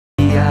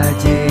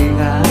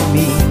llega a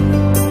mí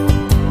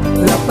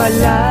la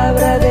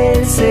palabra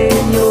del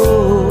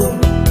Señor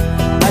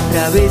a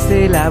través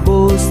de la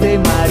voz de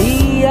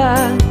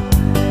María,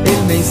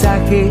 el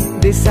mensaje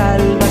de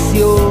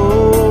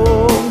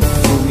salvación.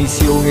 Su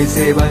misión es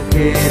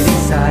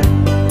evangelizar,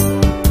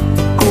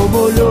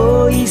 como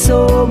lo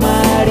hizo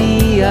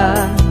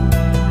María,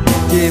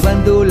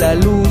 llevando la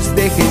luz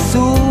de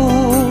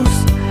Jesús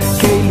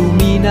que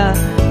ilumina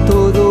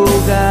todo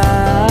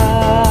hogar.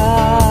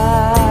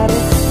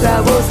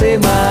 La voz de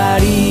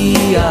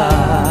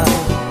María,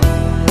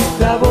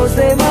 la voz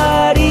de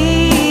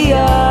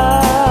María,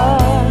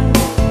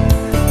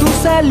 tu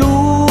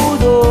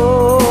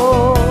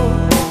saludo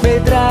me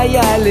trae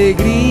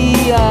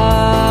alegría.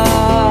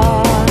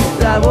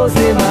 La voz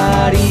de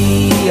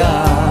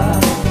María,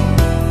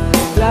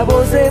 la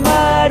voz de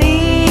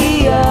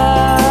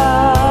María,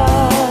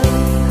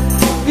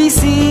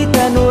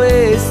 visita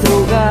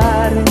nuestro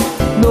hogar,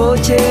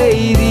 noche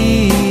y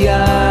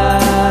día.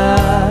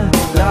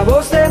 La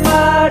voz de María.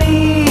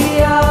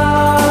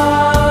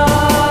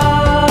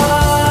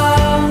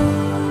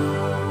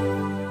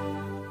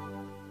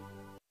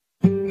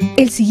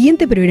 El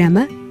siguiente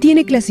programa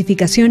tiene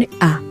clasificación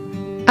A,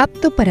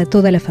 apto para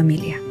toda la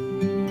familia.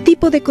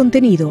 Tipo de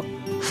contenido: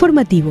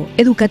 formativo,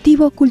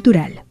 educativo,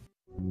 cultural.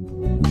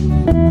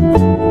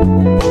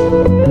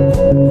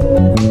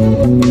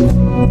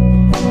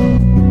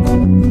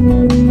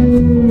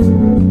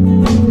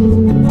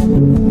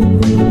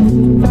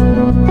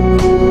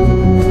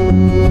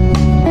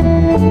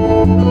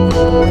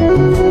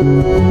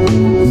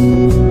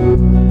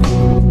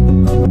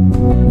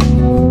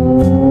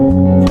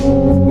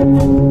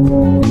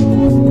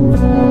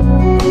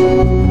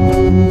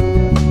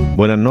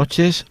 Buenas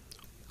noches,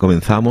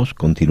 continuamos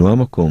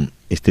con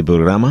este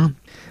programa,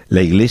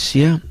 la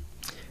Iglesia,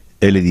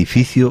 el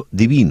Edificio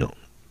Divino,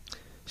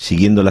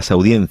 siguiendo las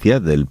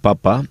audiencias del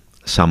Papa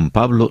San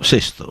Pablo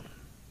VI.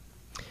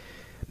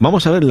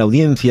 Vamos a ver la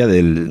audiencia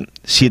del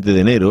 7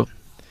 de enero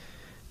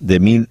de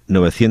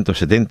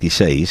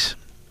 1976,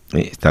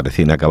 está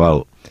recién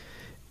acabado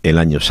el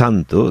año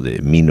santo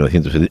de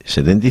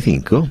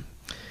 1975,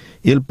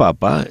 y el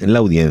Papa en la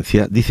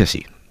audiencia dice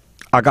así: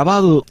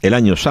 acabado el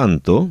año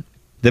santo,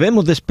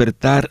 debemos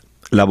despertar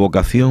la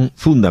vocación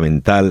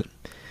fundamental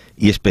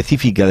y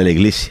específica de la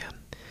Iglesia,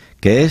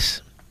 que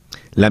es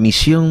la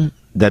misión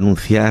de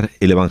anunciar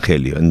el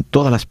Evangelio en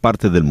todas las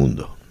partes del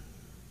mundo.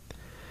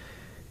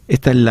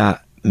 Esta es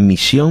la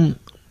misión,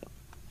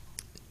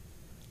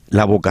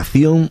 la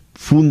vocación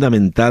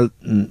fundamental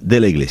de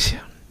la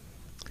Iglesia: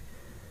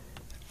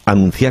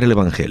 anunciar el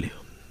Evangelio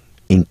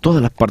en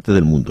todas las partes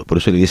del mundo. Por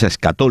eso la Iglesia es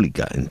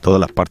católica en todas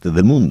las partes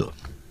del mundo.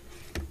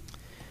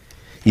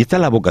 Y esta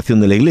es la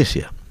vocación de la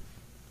Iglesia.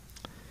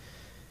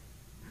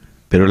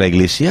 Pero la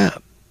Iglesia,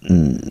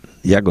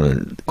 ya con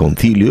el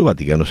Concilio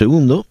Vaticano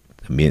II,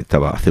 también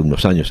estaba hace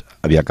unos años,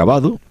 había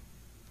acabado,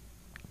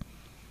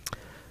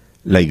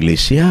 la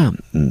Iglesia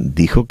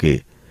dijo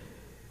que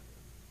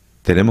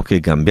tenemos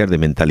que cambiar de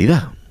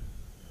mentalidad.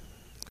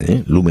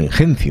 Lumen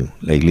Gentium,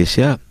 la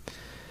Iglesia,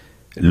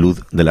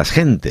 luz de las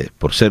gentes,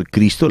 por ser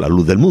Cristo la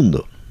luz del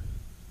mundo.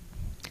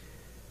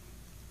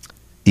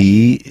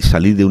 Y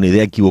salir de una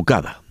idea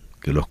equivocada,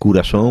 que los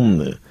curas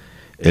son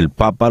el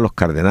Papa, los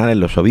cardenales,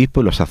 los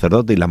obispos, los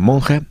sacerdotes y las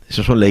monjas,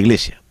 esos son la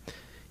Iglesia.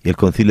 Y el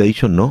Concilio ha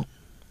dicho no.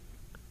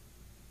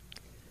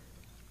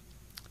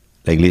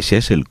 La Iglesia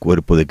es el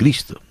cuerpo de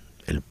Cristo,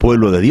 el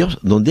pueblo de Dios,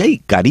 donde hay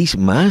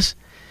carismas,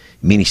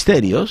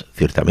 ministerios,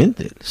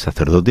 ciertamente, el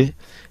sacerdote,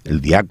 el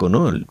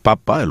diácono, el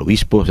Papa, el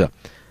obispo, o sea,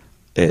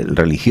 el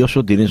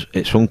religioso,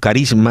 son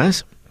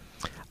carismas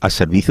al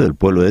servicio del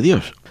pueblo de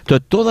Dios.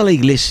 Entonces, toda la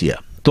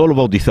Iglesia, todos los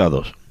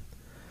bautizados,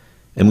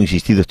 hemos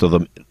insistido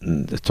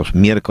estos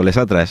miércoles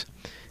atrás,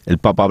 el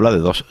Papa habla de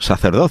dos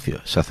sacerdocios: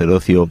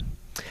 sacerdocio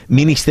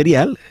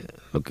ministerial,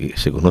 lo que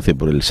se conoce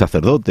por el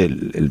sacerdote,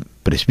 el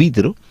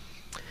presbítero,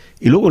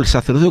 y luego el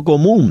sacerdocio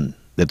común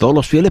de todos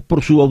los fieles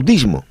por su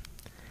bautismo.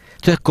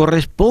 Entonces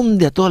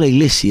corresponde a toda la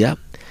Iglesia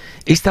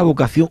esta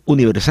vocación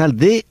universal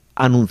de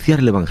anunciar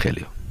el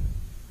Evangelio.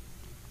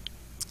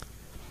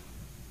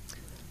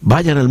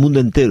 Vayan al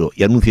mundo entero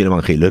y anuncien el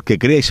Evangelio. El que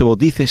crea y se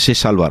bautice se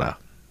salvará.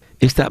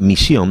 Esta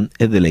misión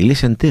es de la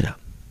Iglesia entera.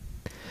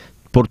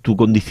 Por tu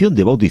condición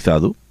de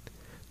bautizado,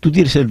 tú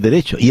tienes el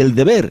derecho y el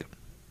deber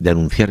de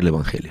anunciar el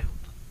Evangelio.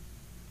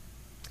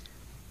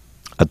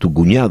 A tu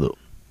cuñado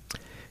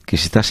que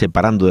se está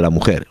separando de la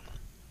mujer,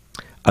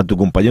 a tu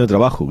compañero de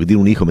trabajo que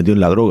tiene un hijo metido en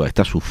la droga,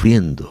 está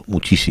sufriendo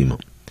muchísimo.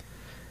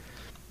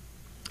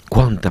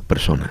 ¿Cuántas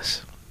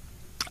personas?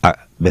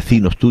 A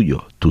vecinos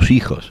tuyos, tus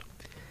hijos,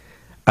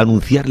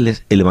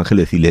 anunciarles el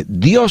Evangelio, decirles: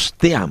 Dios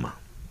te ama.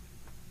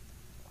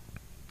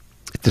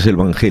 Este es el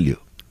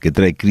Evangelio que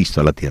trae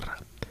Cristo a la tierra.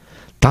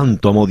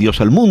 Tanto amó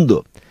Dios al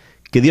mundo,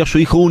 que dio a su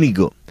Hijo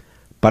único,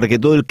 para que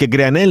todo el que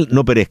crea en Él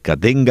no perezca,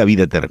 tenga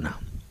vida eterna.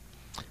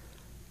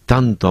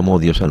 Tanto amó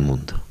Dios al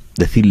mundo.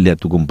 Decirle a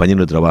tu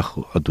compañero de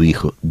trabajo, a tu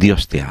hijo: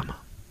 Dios te ama.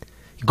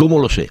 ¿Y cómo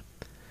lo sé?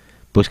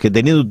 Pues que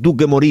teniendo tú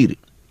que morir,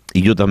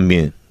 y yo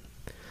también,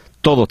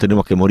 todos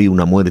tenemos que morir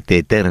una muerte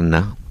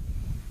eterna,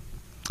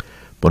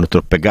 por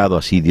nuestros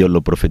pecados, así Dios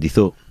lo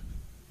profetizó.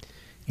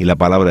 Y la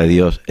palabra de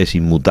Dios es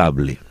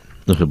inmutable,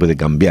 no se puede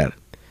cambiar.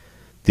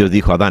 Dios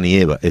dijo a Adán y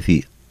Eva, es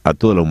decir, a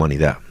toda la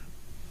humanidad: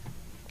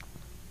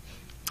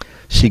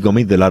 si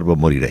coméis del árbol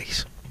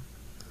moriréis.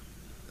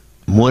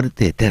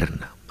 Muerte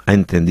eterna, ha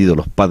entendido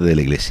los padres de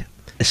la Iglesia.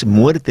 Es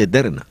muerte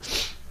eterna,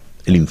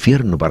 el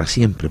infierno para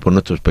siempre por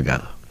nuestros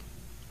pecados.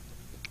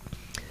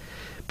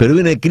 Pero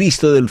viene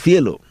Cristo del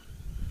cielo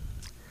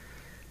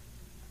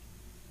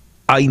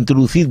a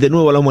introducir de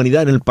nuevo a la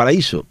humanidad en el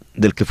paraíso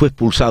del que fue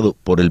expulsado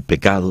por el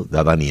pecado de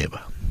Adán y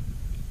Eva.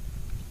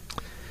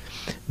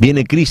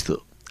 Viene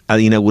Cristo a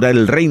inaugurar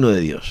el reino de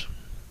Dios.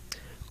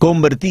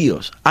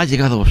 Convertíos, ha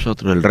llegado a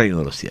vosotros el reino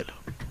de los cielos.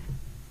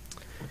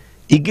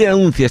 ¿Y qué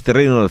anuncia este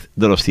reino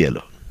de los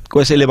cielos?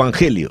 ¿Cuál es el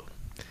Evangelio?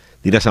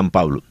 Dirá San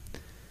Pablo: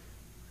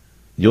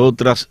 yo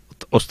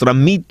os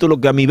transmito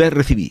lo que a mi vez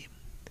recibí.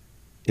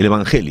 El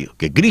Evangelio,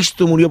 que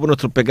Cristo murió por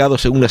nuestros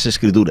pecados según las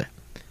Escrituras,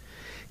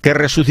 que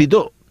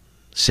resucitó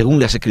según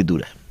las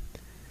Escrituras,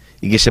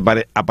 y que se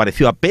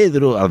apareció a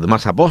Pedro, a los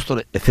demás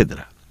apóstoles,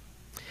 etc.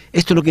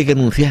 Esto es lo que hay que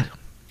anunciar.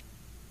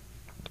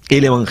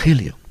 El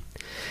Evangelio,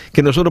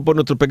 que nosotros por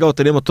nuestros pecados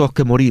tenemos todos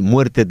que morir,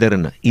 muerte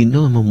eterna, y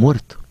no hemos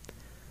muerto.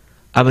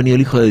 Ha venido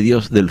el Hijo de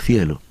Dios del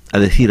cielo a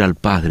decir al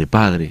Padre: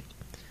 Padre,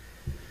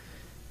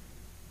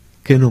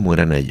 que no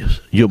mueran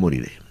ellos, yo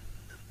moriré.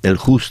 El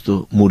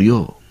justo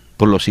murió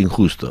por los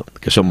injustos,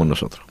 que somos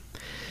nosotros.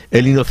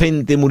 El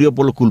inocente murió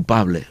por los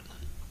culpables,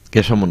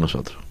 que somos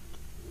nosotros.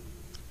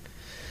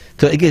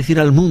 Entonces hay que decir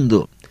al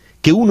mundo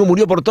que uno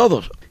murió por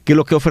todos, que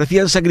los que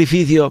ofrecían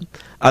sacrificio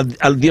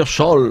al Dios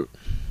Sol,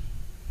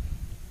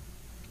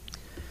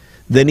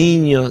 de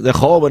niños, de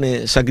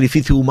jóvenes,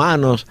 sacrificios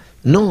humanos,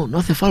 no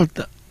hace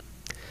falta.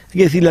 Hay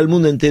que decirle al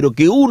mundo entero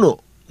que uno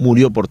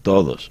murió por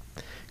todos.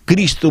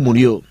 Cristo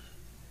murió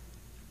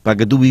para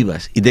que tú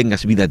vivas y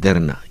tengas vida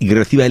eterna y que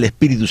recibas el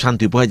Espíritu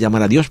Santo y puedas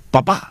llamar a Dios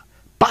papá,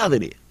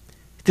 Padre.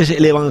 Este es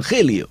el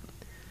Evangelio.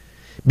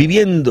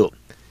 Viviendo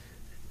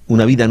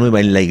una vida nueva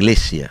en la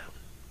Iglesia,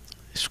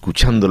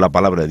 escuchando la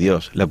palabra de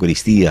Dios, la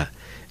Eucaristía,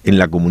 en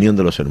la comunión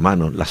de los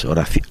hermanos,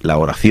 la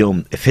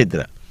oración,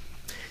 etc.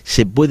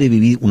 Se puede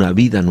vivir una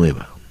vida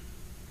nueva.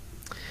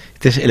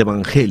 Este es el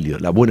Evangelio,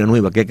 la buena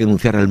nueva que hay que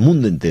anunciar al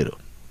mundo entero.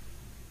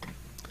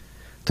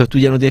 Entonces tú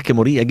ya no tienes que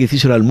morir, hay que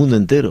decírselo al mundo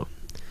entero.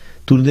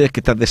 Tú no tienes que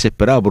estar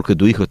desesperado porque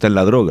tu hijo está en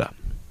la droga,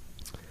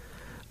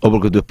 o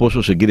porque tu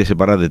esposo se quiere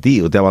separar de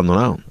ti o te ha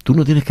abandonado. Tú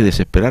no tienes que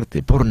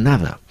desesperarte por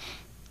nada,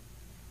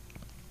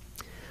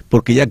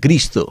 porque ya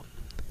Cristo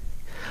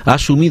ha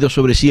asumido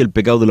sobre sí el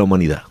pecado de la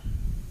humanidad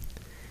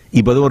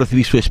y podemos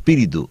recibir su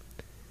Espíritu,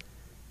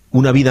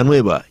 una vida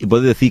nueva, y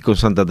poder decir con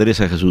Santa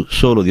Teresa de Jesús: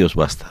 solo Dios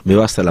basta, me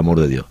basta el amor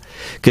de Dios.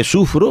 Que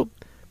sufro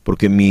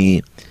porque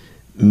mi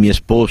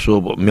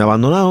esposo me ha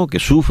abandonado, que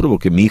sufro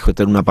porque mi hijo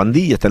está en una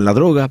pandilla, está en la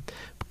droga,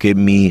 que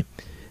me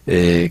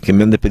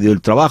han despedido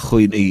del trabajo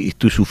y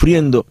estoy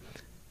sufriendo.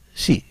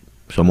 Sí,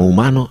 somos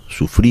humanos,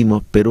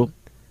 sufrimos, pero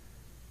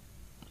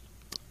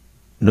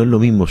no es lo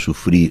mismo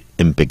sufrir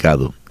en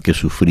pecado que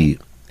sufrir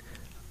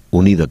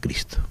unido a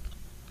Cristo.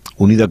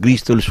 Unido a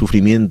Cristo el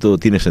sufrimiento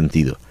tiene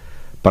sentido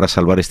para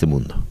salvar este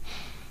mundo.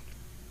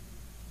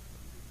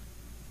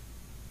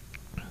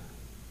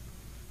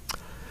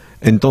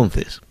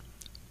 Entonces,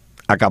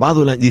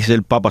 dice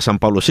el Papa San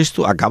Pablo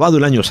VI, acabado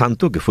el año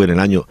santo, que fue en el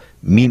año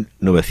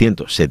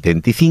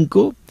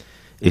 1975,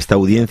 esta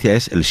audiencia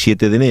es el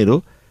 7 de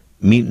enero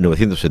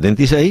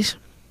 1976,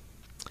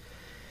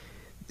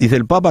 dice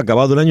el Papa,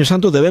 acabado el año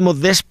santo,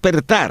 debemos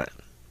despertar,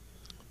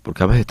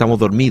 porque a veces estamos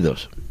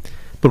dormidos.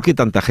 ¿Por qué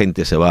tanta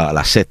gente se va a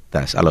las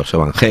sectas, a los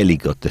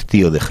evangélicos,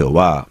 testigos de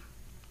Jehová,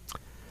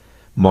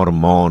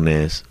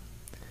 mormones?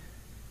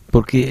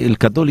 Porque el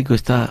católico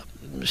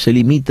se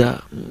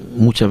limita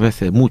muchas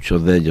veces,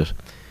 muchos de ellos,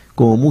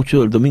 como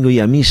mucho el domingo y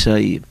a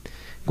misa, y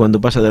cuando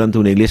pasa delante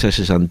de una iglesia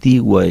es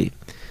antigua, y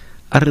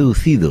ha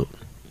reducido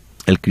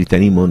el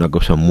cristianismo a una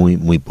cosa muy,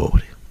 muy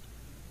pobre.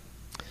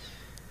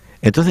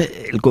 Entonces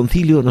el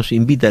concilio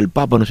el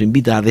Papa nos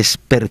invita a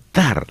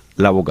despertar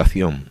la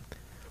vocación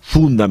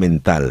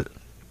fundamental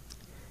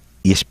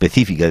y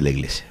específica de la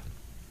Iglesia.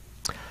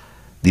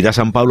 Dirá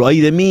San Pablo: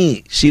 ¡ay de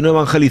mí si no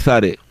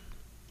evangelizare!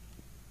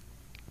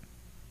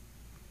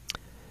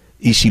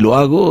 Y si lo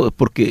hago es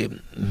porque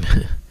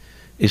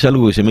es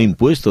algo que se me ha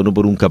impuesto, no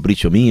por un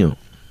capricho mío.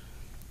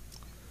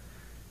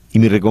 Y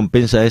mi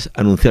recompensa es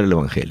anunciar el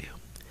Evangelio.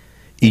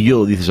 Y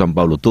yo, dice San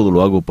Pablo, todo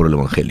lo hago por el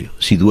Evangelio.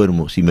 Si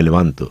duermo, si me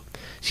levanto,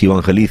 si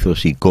evangelizo,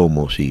 si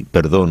como, si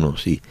perdono,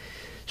 si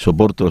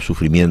soporto los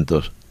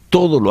sufrimientos,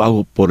 todo lo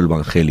hago por el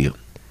Evangelio,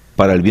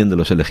 para el bien de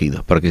los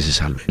elegidos, para que se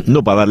salven.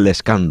 No para darle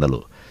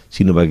escándalo,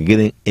 sino para que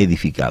queden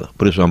edificados.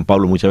 Por eso San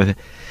Pablo muchas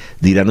veces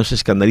dirá: no se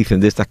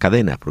escandalicen de estas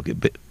cadenas, porque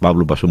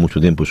Pablo pasó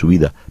mucho tiempo de su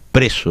vida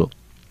preso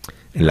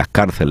en las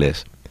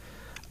cárceles,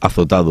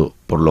 azotado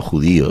por los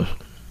judíos,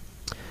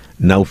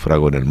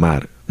 náufrago en el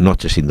mar,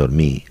 noches sin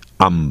dormir,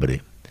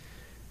 hambre,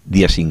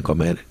 días sin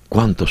comer.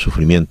 Cuánto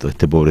sufrimiento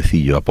este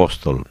pobrecillo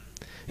apóstol,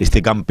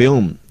 este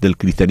campeón del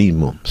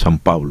cristianismo, San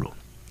Pablo.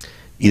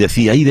 Y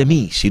decía: ¡ay de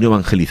mí si no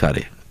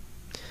evangelizare!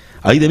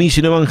 Ay de mí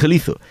si no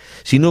evangelizo,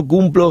 si no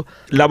cumplo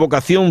la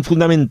vocación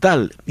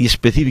fundamental y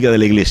específica de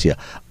la Iglesia,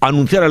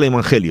 anunciar el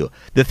Evangelio,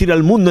 decir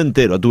al mundo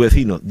entero, a tu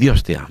vecino,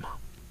 Dios te ama.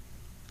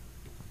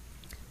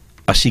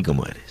 Así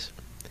como eres.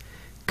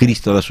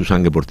 Cristo da su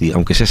sangre por ti,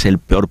 aunque seas el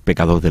peor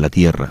pecador de la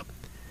tierra.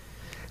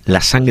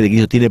 La sangre de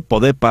Cristo tiene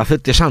poder para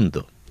hacerte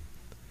santo.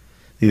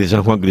 Dice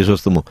San Juan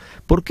Crisóstomo,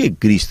 ¿por qué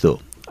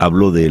Cristo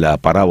habló de la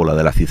parábola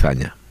de la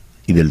cizaña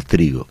y del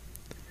trigo?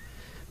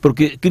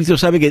 Porque Cristo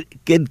sabe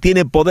que Él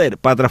tiene poder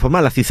para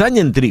transformar la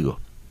cizaña en trigo.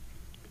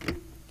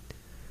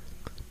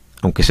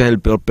 Aunque seas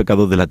el peor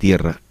pecador de la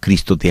tierra,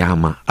 Cristo te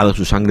ama, ha dado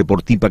su sangre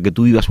por ti para que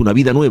tú vivas una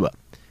vida nueva.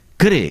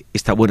 Cree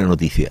esta buena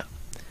noticia.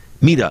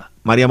 Mira,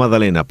 María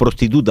Magdalena,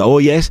 prostituta,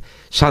 hoy es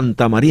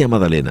Santa María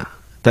Magdalena.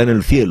 Está en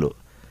el cielo,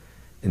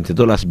 entre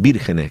todas las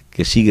vírgenes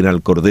que siguen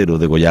al Cordero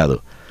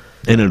degollado,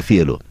 en el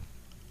cielo.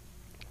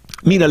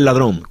 Mira el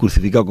ladrón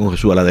crucificado con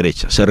Jesús a la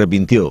derecha, se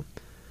arrepintió.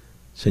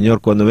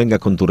 Señor, cuando vengas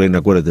con tu reino,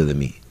 acuérdate de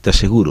mí. Te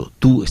aseguro,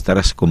 tú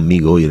estarás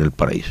conmigo hoy en el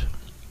paraíso.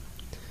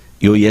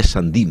 Y hoy es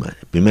San Dimas,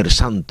 el primer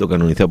santo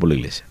canonizado por la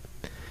Iglesia.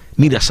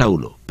 Mira a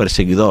Saulo,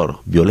 perseguidor,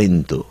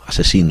 violento,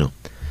 asesino,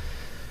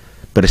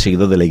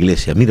 perseguidor de la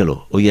Iglesia.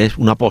 Míralo, hoy es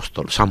un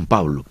apóstol, San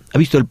Pablo. ¿Ha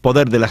visto el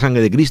poder de la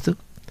sangre de Cristo?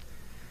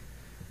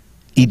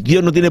 Y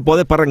Dios no tiene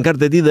poder para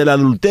arrancarte de ti del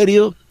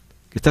adulterio,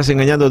 que estás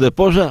engañando a tu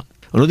esposa,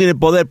 o no tiene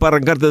poder para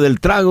arrancarte del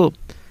trago,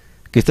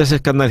 que estás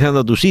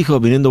escandalizando a tus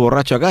hijos, viniendo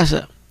borracho a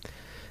casa.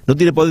 No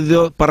tiene poder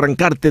Dios para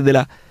arrancarte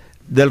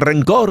del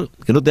rencor,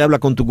 que no te habla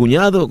con tu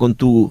cuñado, con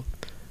tu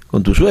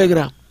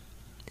suegra.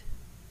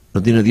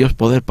 ¿No tiene Dios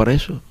poder para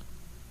eso?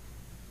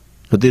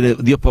 ¿No tiene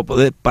Dios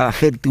poder para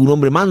hacerte un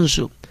hombre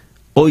manso?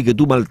 Hoy que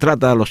tú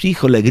maltratas a los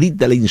hijos, le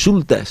gritas, le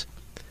insultas.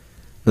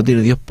 ¿No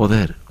tiene Dios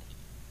poder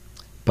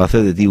para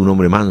hacer de ti un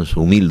hombre manso,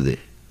 humilde,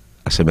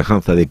 a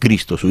semejanza de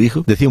Cristo su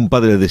Hijo? Decía un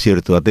padre del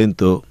desierto,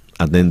 atento,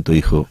 atento,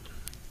 hijo,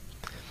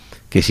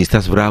 que si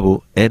estás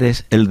bravo,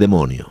 eres el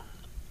demonio.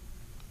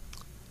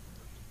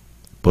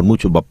 Por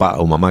mucho papá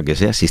o mamá que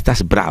sea, si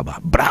estás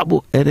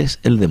bravo, eres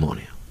el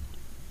demonio.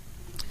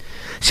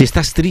 Si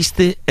estás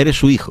triste, eres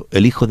su hijo,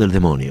 el hijo del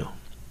demonio.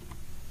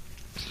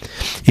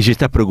 Y si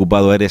estás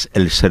preocupado, eres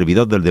el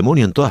servidor del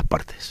demonio en todas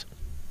partes.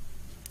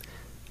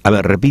 A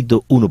ver,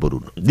 repito uno por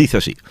uno. Dice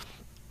así,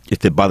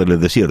 este padre del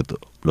desierto,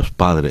 los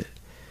padres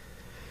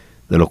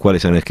de los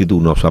cuales se han escrito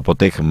unos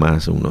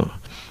apotegmas,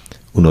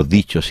 unos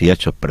dichos y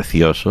hechos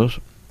preciosos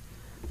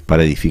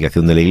para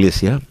edificación de la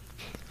Iglesia.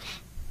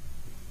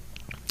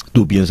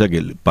 Tú piensas que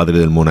el padre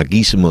del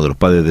monaquismo, de los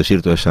padres del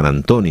desierto, es San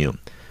Antonio.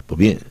 Pues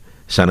bien,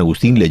 San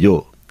Agustín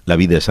leyó la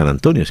vida de San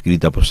Antonio,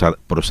 escrita por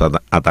San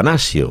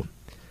Atanasio.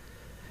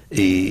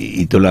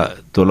 Y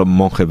todos los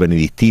monjes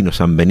benedictinos,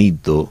 San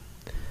Benito,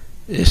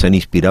 se han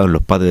inspirado en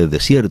los padres del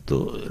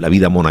desierto. La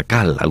vida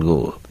monacal,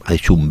 ha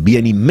hecho un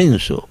bien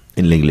inmenso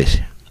en la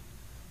Iglesia.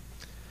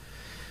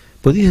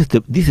 Pues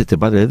dice este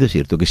padre del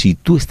desierto que si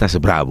tú estás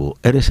bravo,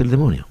 eres el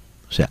demonio.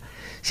 O sea,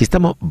 si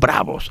estamos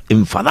bravos,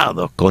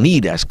 enfadados, con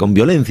iras, con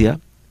violencia,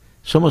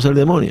 somos el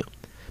demonio.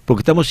 Porque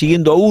estamos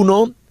siguiendo a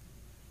uno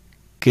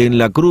que en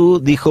la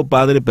cruz dijo,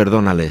 Padre,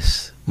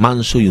 perdónales,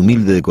 manso y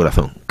humilde de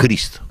corazón,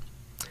 Cristo.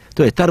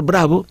 Entonces, estar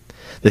bravo,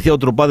 decía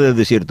otro padre del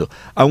desierto,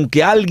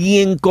 aunque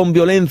alguien con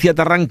violencia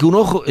te arranque un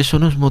ojo, eso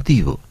no es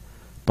motivo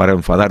para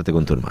enfadarte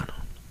con tu hermano.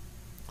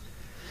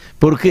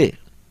 ¿Por qué?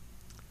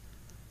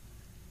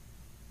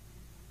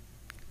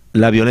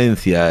 La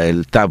violencia,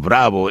 el estar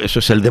bravo, eso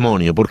es el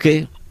demonio. ¿Por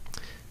qué?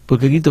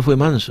 Porque Cristo fue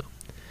manso.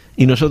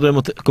 Y nosotros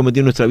hemos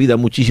cometido en nuestra vida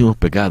muchísimos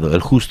pecados.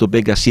 El justo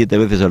peca 7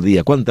 veces al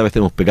día. ¿Cuántas veces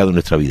hemos pecado en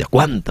nuestra vida?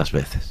 ¿Cuántas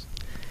veces?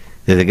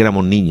 Desde que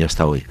éramos niños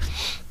hasta hoy.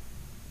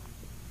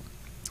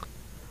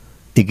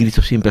 Y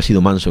Cristo siempre ha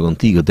sido manso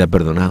contigo, te ha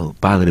perdonado.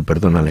 Padre,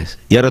 perdónales.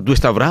 Y ahora tú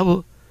estás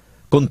bravo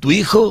con tu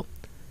hijo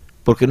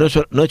porque no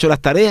ha hecho las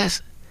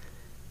tareas.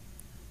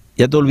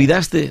 Ya te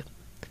olvidaste.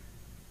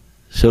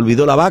 Se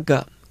olvidó la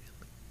vaca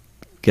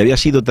que había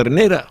sido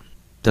ternera.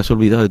 Te has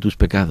olvidado de tus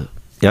pecados.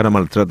 Y ahora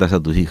maltratas a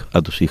tus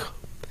hijos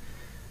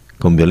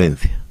con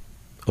violencia.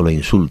 O lo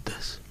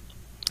insultas.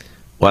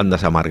 O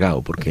andas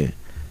amargado porque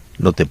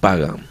no te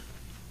pagan.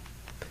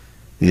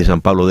 Dice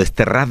San Pablo,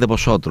 desterrad de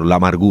vosotros la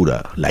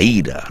amargura, la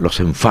ira, los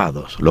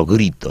enfados, los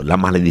gritos, la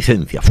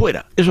maledicencia.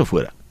 Fuera, eso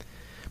fuera.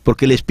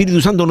 Porque el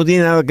Espíritu Santo no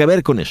tiene nada que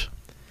ver con eso.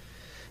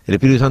 El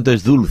Espíritu Santo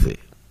es dulce,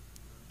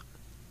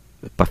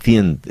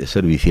 paciente,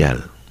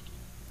 servicial.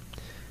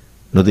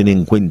 No tiene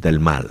en cuenta el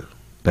mal.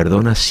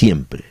 Perdona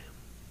siempre.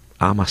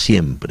 Ama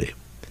siempre.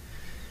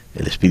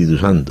 El Espíritu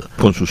Santo,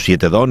 con sus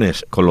 7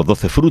 dones, con los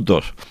 12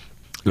 frutos,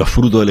 los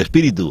frutos del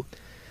Espíritu,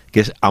 que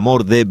es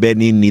amor de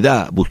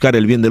benignidad, buscar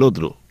el bien del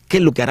otro. ¿Qué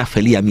es lo que hará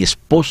feliz a mi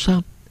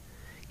esposa?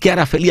 ¿Qué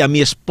hará feliz a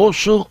mi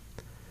esposo?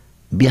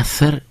 Voy a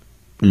hacer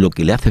lo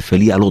que le hace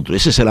feliz al otro.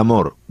 Ese es el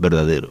amor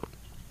verdadero.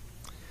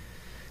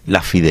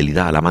 La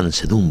fidelidad, la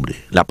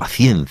mansedumbre, la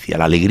paciencia,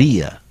 la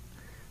alegría.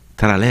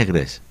 Estar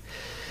alegres.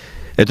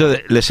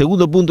 Entonces, el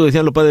segundo punto que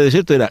decían los padres del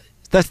desierto era,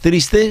 ¿estás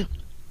triste?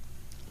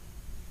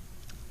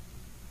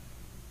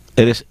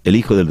 Eres el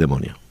hijo del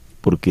demonio.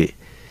 Porque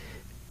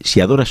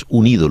si adoras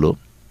un ídolo,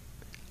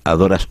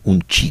 adoras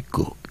un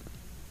chico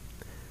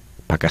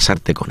para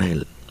casarte con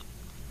él.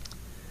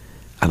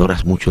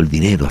 Adoras mucho el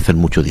dinero, hacer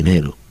mucho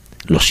dinero.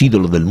 Los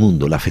ídolos del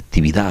mundo, la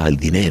afectividad, el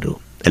dinero,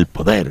 el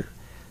poder,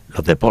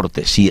 los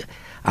deportes. Si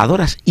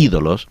adoras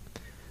ídolos,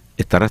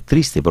 estarás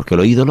triste porque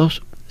los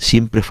ídolos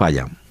siempre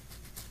fallan.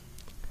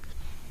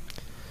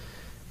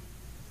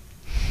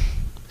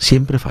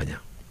 Siempre fallan.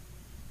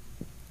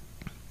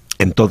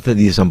 Entonces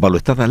dice San Pablo,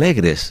 estad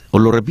alegres,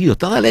 os lo repito,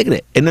 estad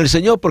alegres en el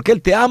Señor porque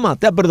Él te ama,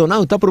 te ha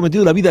perdonado, te ha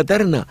prometido la vida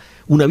eterna,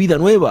 una vida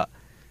nueva.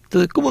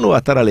 Entonces, ¿cómo no vas a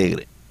estar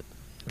alegre?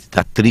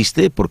 ¿Estás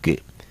triste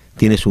porque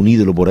tienes un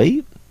ídolo por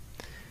ahí?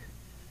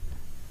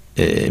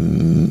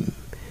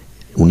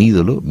 Un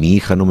ídolo, mi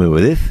hija no me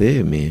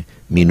obedece,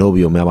 mi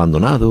novio me ha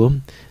abandonado,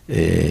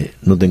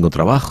 no tengo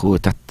trabajo,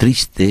 estás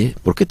triste.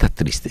 ¿Por qué estás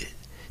triste?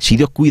 Si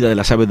Dios cuida de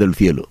las aves del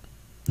cielo,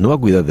 no va a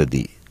cuidar de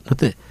ti,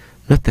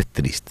 no estés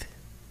triste.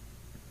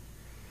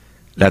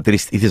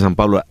 Dice San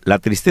Pablo, la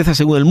tristeza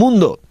según el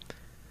mundo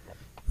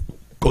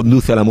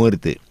conduce a la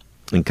muerte.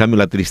 En cambio,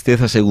 la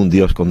tristeza según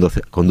Dios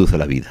conduce a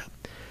la vida.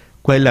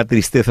 ¿Cuál es la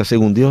tristeza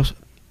según Dios?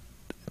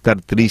 Estar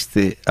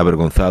triste,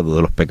 avergonzado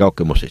de los pecados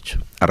que hemos hecho.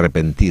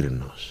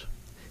 Arrepentirnos.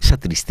 Esa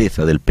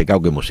tristeza del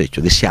pecado que hemos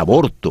hecho, de ese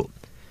aborto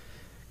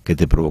que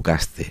te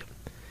provocaste,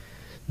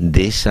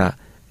 de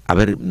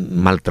haber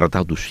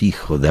maltratado a tus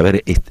hijos, de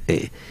haber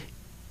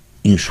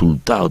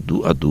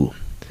insultado a tu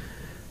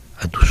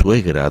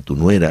suegra, a tu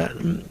nuera,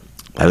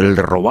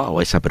 haberle robado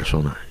a esa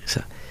persona,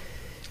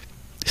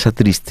 esa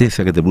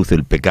tristeza que te produce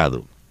el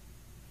pecado,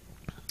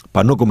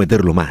 para no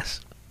cometerlo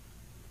más,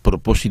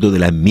 propósito de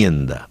la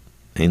enmienda,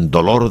 en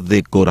dolor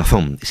de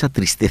corazón. Esa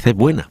tristeza es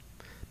buena,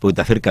 porque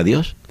te acerca a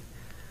Dios,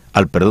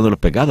 al perdón de los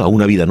pecados, a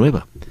una vida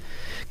nueva.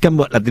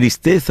 La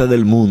tristeza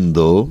del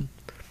mundo,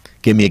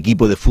 que mi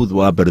equipo de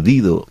fútbol ha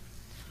perdido,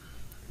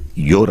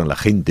 y llora, la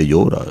gente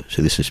llora,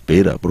 se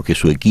desespera porque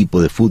su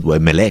equipo de fútbol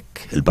es Melec,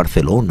 el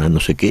Barcelona,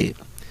 no sé qué.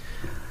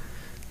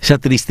 Esa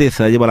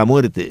tristeza lleva a la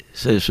muerte,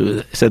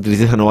 esa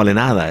tristeza no vale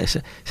nada,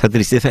 esa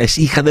tristeza es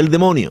hija del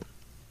demonio,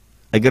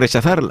 hay que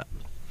rechazarla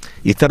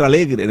y estar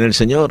alegre en el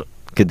Señor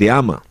que te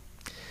ama.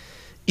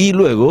 Y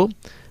luego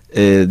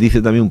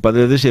dice también un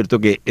padre del desierto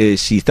que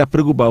si estás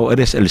preocupado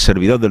eres el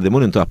servidor del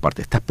demonio en todas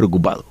partes, estás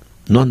preocupado,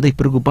 no andéis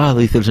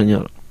preocupados, dice el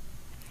Señor.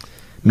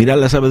 Mirad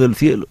las aves del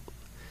cielo,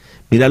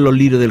 mirad los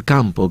lirios del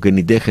campo que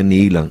ni tejen ni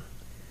hilan,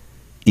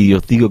 y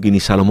os digo que ni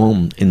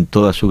Salomón en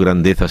toda su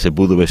grandeza se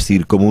pudo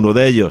vestir como uno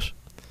de ellos.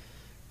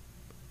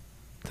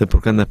 Entonces,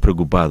 ¿por qué andas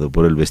preocupado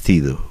por el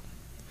vestido,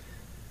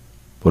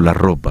 por la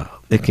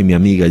ropa? Es que mi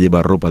amiga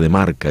lleva ropa de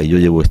marca y yo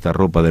llevo esta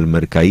ropa del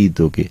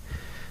mercadito que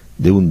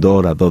de $1,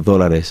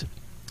 $2,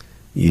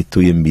 y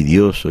estoy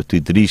envidioso,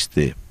 estoy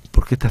triste.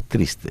 ¿Por qué estás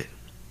triste?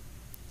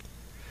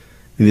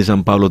 Dice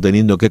San Pablo,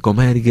 teniendo que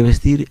comer y que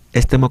vestir,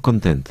 estemos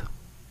contentos.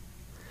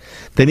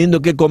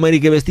 Teniendo que comer y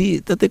que vestir,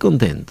 estate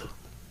contento.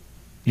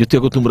 Yo estoy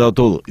acostumbrado a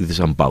todo, dice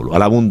San Pablo, a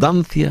la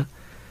abundancia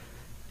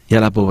y a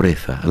la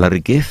pobreza, a la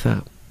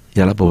riqueza y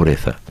a la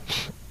pobreza.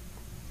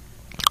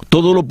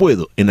 Todo lo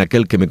puedo en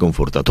aquel que me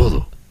conforta,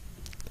 todo.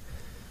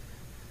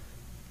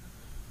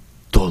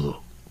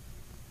 Todo.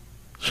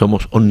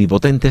 Somos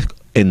omnipotentes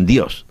en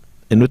Dios.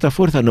 En nuestras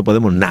fuerzas no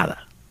podemos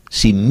nada.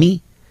 Sin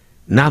mí,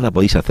 nada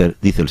podéis hacer,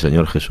 dice el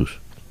Señor Jesús.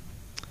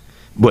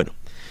 Bueno,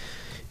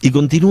 y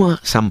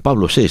continúa San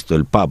Pablo VI,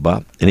 el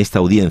Papa, en esta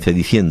audiencia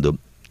diciendo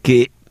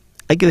que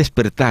hay que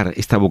despertar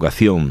esta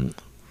vocación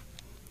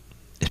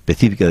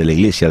específica de la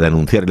Iglesia de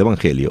anunciar el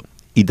Evangelio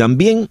y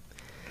también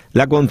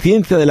la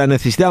conciencia de la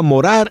necesidad de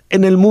morar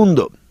en el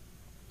mundo.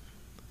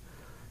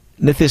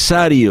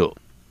 Necesario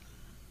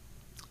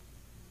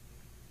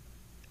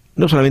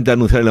no solamente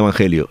anunciar el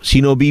Evangelio,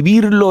 sino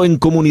vivirlo en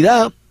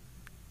comunidad.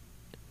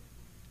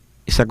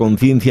 Esa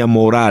conciencia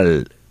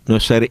moral, no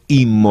ser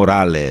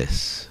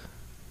inmorales,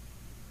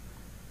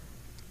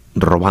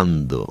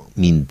 robando,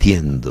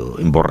 mintiendo,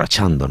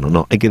 emborrachándonos.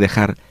 No, hay que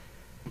dejar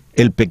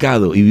el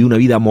pecado y vivir una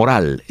vida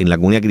moral en la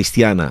comunidad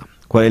cristiana.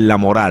 ¿Cuál es la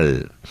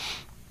moral?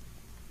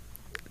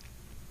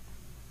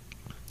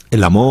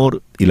 El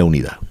amor y la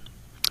unidad.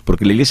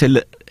 Porque la Iglesia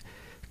es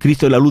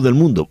Cristo es la luz del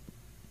mundo.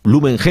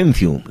 Lumen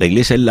Gentium. La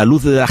Iglesia es la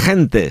luz de las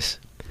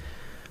gentes.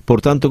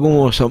 Por tanto,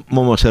 ¿cómo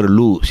vamos a ser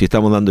luz si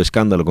estamos dando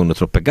escándalo con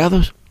nuestros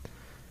pecados?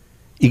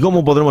 ¿Y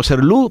cómo podremos ser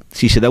luz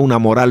si se da una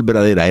moral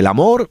verdadera? El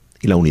amor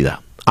y la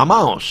unidad.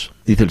 Amaos,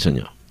 dice el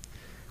Señor,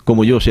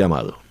 como yo os he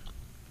amado.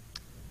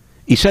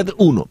 Y sed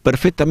uno,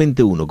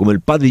 perfectamente uno. Como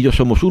el Padre y yo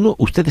somos uno,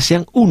 ustedes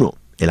sean uno.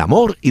 El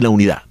amor y la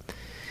unidad.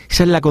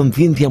 Esa es la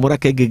conciencia moral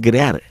que hay que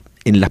crear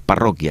en las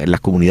parroquias, en las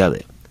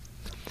comunidades.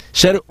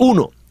 Ser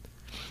uno.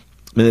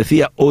 Me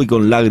decía hoy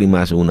con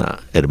lágrimas una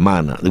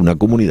hermana de una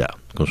comunidad,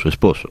 con su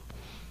esposo,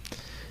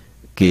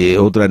 que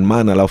otra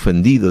hermana la ha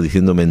ofendido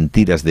diciendo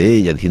mentiras de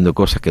ella, diciendo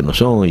cosas que no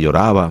son, y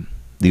lloraba.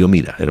 Digo,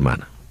 mira,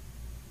 hermana,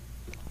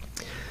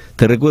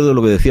 te recuerdo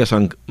lo que decía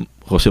San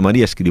José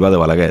María Escrivá de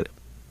Balaguer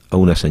a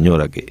una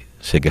señora que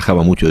se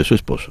quejaba mucho de su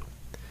esposo.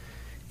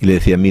 Y le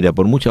decía, mira,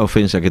 por mucha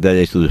ofensa que te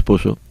haya hecho tu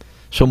esposo,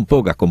 son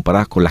pocas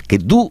comparadas con las que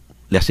tú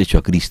le has hecho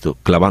a Cristo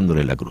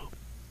clavándole en la cruz.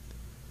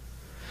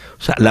 O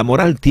O sea, la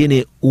moral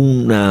tiene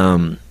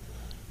un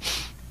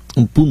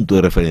punto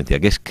de referencia,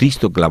 que es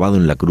Cristo clavado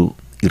en la cruz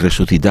y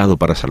resucitado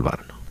para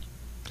salvarnos.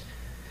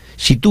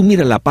 Si tú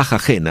miras la paja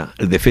ajena,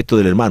 el defecto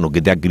del hermano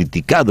que te ha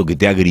criticado, que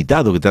te ha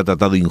gritado, que te ha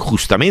tratado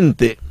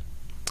injustamente,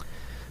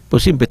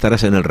 pues siempre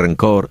estarás en el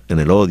rencor, en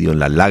el odio, en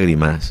las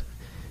lágrimas,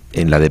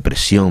 en la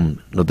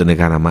depresión, no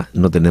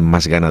tener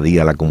más ganas de ir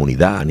a la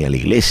comunidad ni a la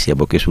iglesia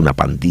porque es una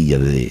pandilla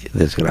de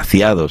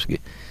desgraciados.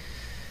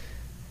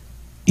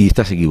 Y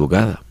estás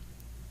equivocada,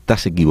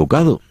 estás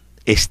equivocado,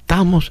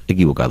 estamos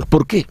equivocados.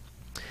 ¿Por qué?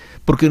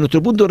 Porque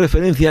nuestro punto de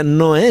referencia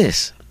no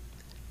es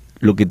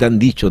lo que te han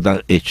dicho o te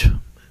han hecho,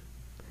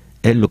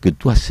 es lo que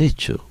tú has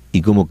hecho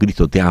y cómo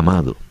Cristo te ha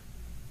amado.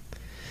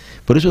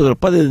 Por eso de los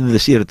padres del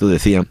desierto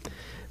decían,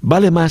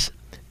 vale más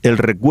el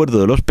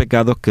recuerdo de los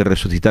pecados que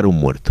resucitar a un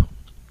muerto.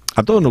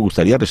 A todos nos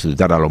gustaría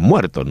resucitar a los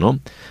muertos, ¿no?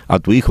 A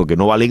tu hijo que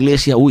no va a la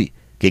iglesia,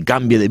 que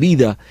cambie de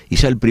vida y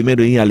sea el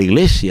primero en ir a la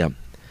iglesia.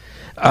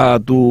 A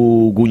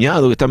tu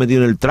cuñado que está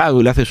metido en el trago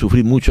y le hace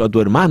sufrir mucho a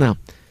tu hermana,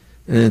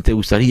 te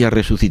gustaría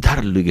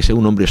resucitarlo y que sea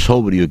un hombre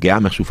sobrio y que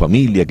ame a su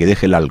familia, que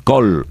deje el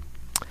alcohol.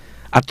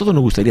 A todos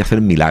nos gustaría hacer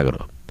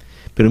milagros.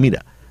 Pero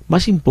mira,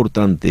 más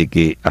importante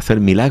que hacer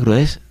milagros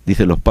es,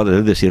 dicen los padres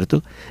del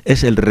desierto,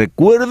 es el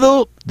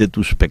recuerdo de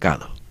tus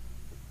pecados.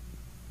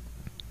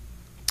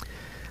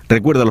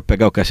 Recuerda los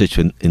pecados que has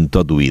hecho en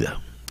toda tu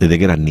vida, desde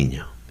que eras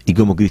niño, y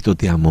cómo Cristo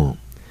te amó,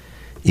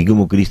 y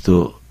cómo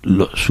Cristo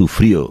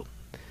sufrió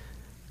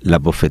la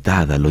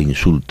bofetada, los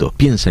insultos.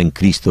 Piensa en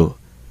Cristo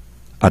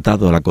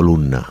atado a la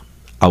columna,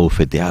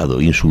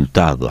 abofeteado,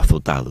 insultado,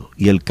 azotado,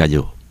 y Él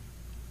cayó,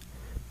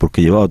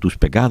 porque llevaba tus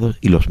pecados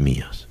y los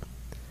míos.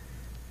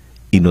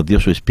 Y nos dio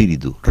su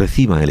Espíritu.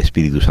 Reciban el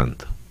Espíritu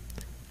Santo.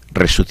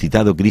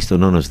 Resucitado Cristo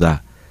no nos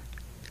da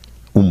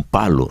un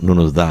palo, no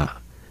nos da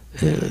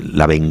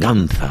la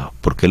venganza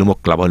porque lo hemos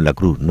clavado en la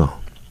cruz, no.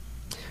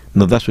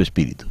 Nos da su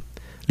Espíritu.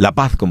 La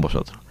paz con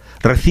vosotros.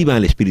 Reciban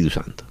el Espíritu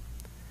Santo.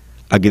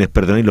 A quienes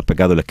perdonéis los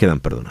pecados les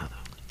quedan perdonados.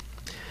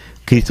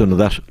 Cristo nos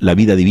da la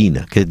vida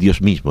divina, que es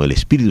Dios mismo. El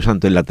Espíritu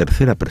Santo es la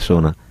tercera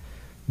persona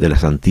de la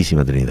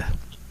Santísima Trinidad.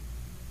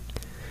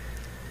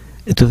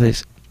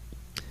 Entonces,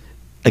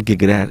 hay que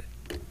crear,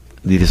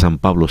 dice San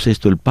Pablo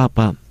VI, el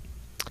Papa,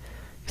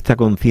 esta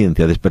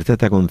conciencia, despertar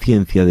esta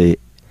conciencia de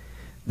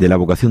la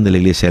vocación de la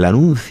Iglesia, el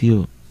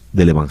anuncio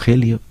del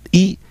Evangelio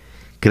y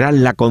crear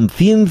la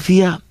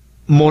conciencia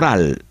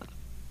moral.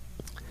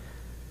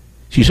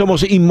 Si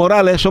somos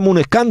inmorales, somos un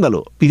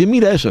escándalo. Dice,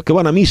 mira eso, que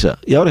van a misa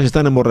y ahora se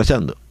están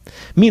emborrachando.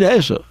 Mira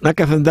eso, no hay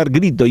que hacer dar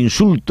gritos,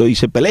 insultos y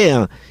se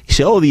pelean y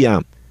se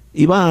odian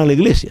y van a la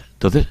iglesia.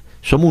 Entonces,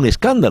 somos un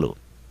escándalo.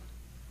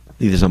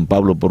 Dice San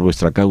Pablo, por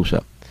vuestra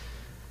causa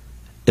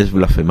es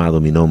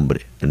blasfemado mi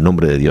nombre, el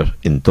nombre de Dios,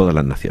 en todas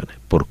las naciones,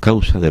 por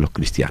causa de los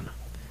cristianos.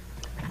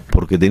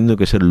 Porque teniendo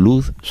que ser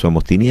luz,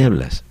 somos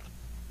tinieblas.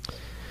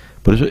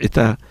 Por eso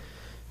esta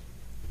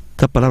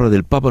palabra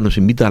del Papa nos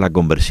invita a la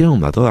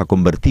conversión, a todos a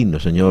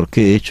convertirnos. Señor,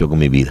 ¿qué he hecho con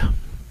mi vida?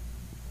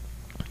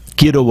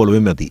 Quiero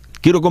volverme a ti,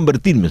 quiero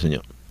convertirme,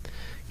 Señor.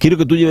 Quiero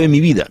que tú lleves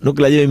mi vida, no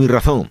que la lleve mi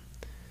razón,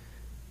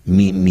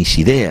 mis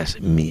ideas,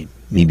 mi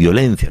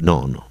violencia.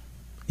 No, no.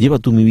 Lleva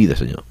tú mi vida,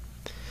 Señor.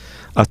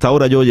 Hasta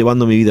ahora yo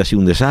llevando mi vida ha sido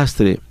un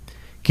desastre.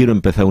 Quiero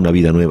empezar una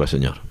vida nueva,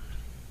 Señor.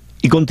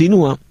 Y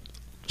continúa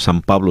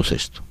San Pablo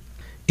VI.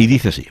 Y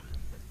dice así: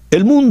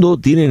 el mundo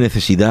tiene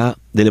necesidad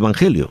del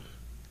Evangelio.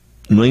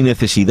 No hay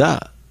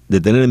necesidad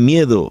de tener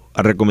miedo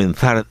a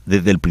recomenzar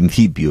desde el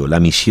principio la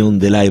misión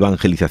de la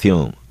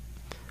evangelización,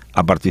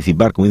 a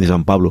participar, como dice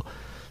San Pablo,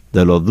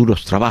 de los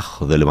duros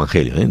trabajos del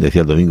Evangelio.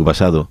 Decía el domingo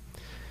pasado,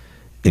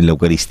 en la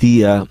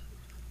Eucaristía,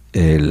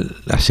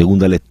 la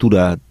segunda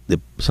lectura de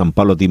San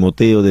Pablo a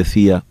Timoteo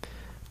decía,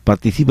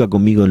 participa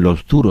conmigo en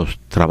los duros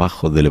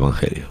trabajos del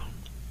Evangelio.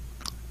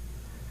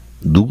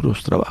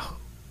 Duros trabajos.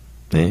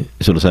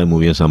 Eso lo sabe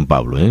muy bien San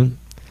Pablo.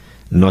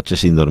 Noches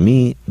sin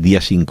dormir,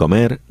 días sin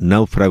comer,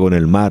 náufrago en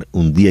el mar,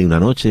 un día y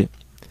una noche,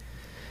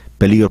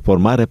 peligros por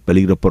mares,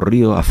 peligros por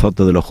ríos,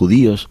 azotes de los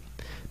judíos,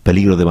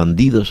 peligros de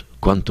bandidos,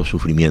 cuántos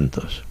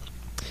sufrimientos.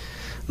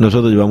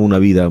 Nosotros llevamos una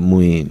vida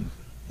muy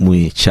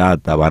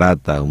chata,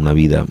 barata, una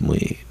vida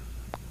muy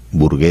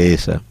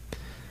burguesa.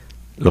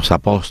 Los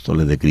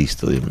apóstoles de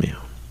Cristo, Dios mío.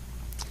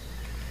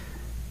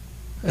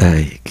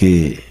 Ay,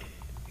 qué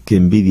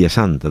envidia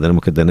santa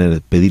tenemos que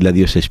tener, pedirle a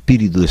Dios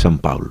espíritu de San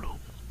Pablo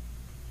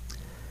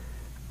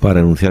para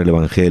anunciar el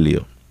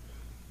Evangelio,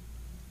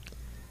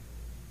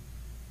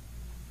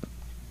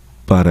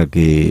 para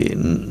que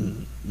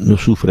no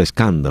sufra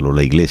escándalo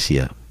la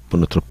Iglesia por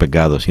nuestros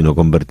pecados, sino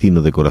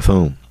convertirnos de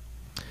corazón,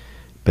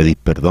 pedir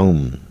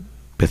perdón,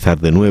 empezar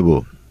de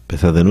nuevo.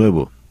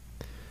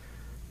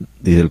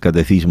 Dice el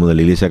Catecismo de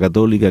la Iglesia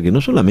Católica que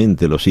no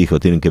solamente los hijos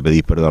tienen que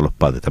pedir perdón a los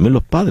padres, también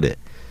los padres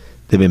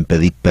deben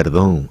pedir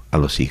perdón a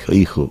los hijos.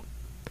 Hijo,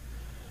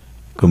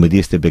 cometí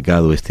este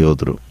pecado, este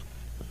otro,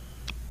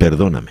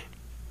 perdóname.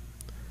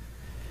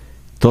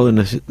 Todos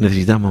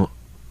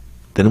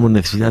tenemos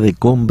necesidad de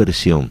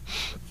conversión,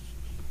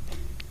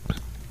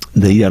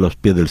 de ir a los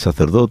pies del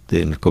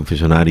sacerdote en el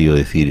confesionario y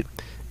decir,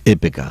 he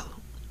pecado.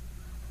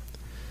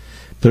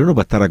 Pero no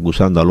para estar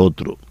acusando al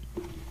otro,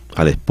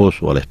 al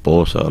esposo, a la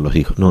esposa, a los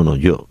hijos. No,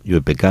 yo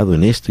he pecado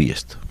en esto y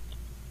esto.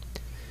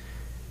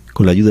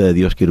 Con la ayuda de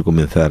Dios quiero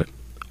comenzar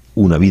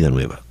una vida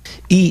nueva.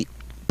 Y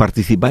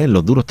participar en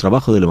los duros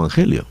trabajos del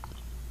Evangelio.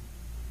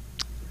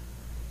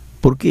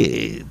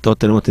 Porque todos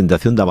tenemos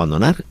tentación de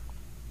abandonar,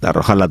 de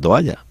arrojar la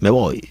toalla. Me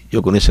voy,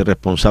 yo con ese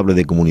responsable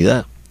de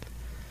comunidad,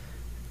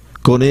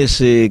 con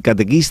ese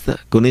catequista,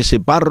 con ese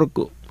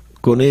párroco,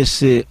 con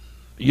ese...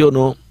 yo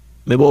no,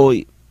 me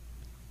voy.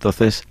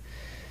 Entonces,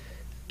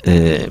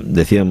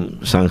 decía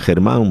San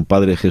Germán, un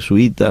padre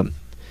jesuita,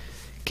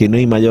 que no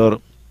hay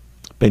mayor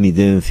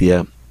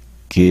penitencia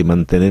que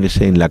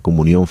mantenerse en la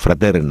comunión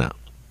fraterna.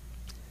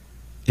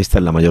 Esta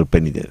es la mayor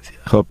penitencia.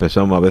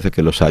 Pensamos a veces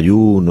que los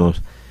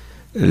ayunos,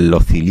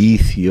 los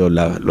cilicios,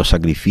 los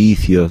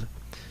sacrificios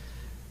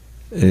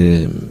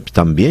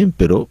están bien,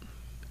 pero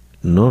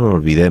no nos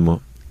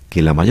olvidemos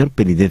que la mayor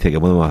penitencia que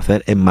podemos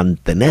hacer es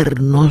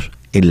mantenernos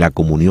en la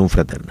comunión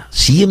fraterna,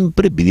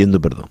 siempre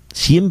pidiendo perdón,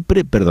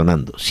 siempre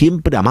perdonando,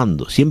 siempre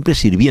amando, siempre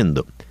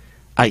sirviendo.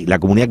 Ay, la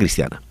comunidad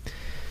cristiana.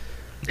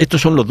 Estos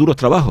son los duros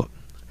trabajos,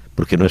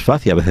 porque no es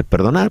fácil a veces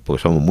perdonar,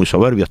 porque somos muy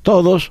soberbios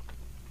todos.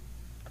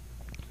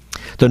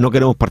 Entonces no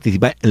queremos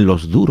participar en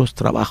los duros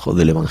trabajos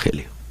del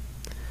Evangelio.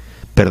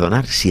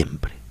 Perdonar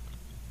siempre.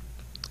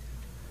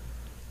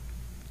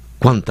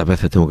 ¿Cuántas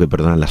veces tengo que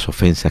perdonar las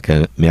ofensas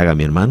que me haga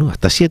mi hermano?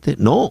 ¿Hasta 7?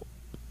 No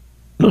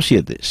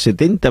 7,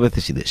 70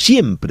 veces 7.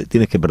 Siempre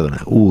tienes que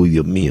perdonar. Uy,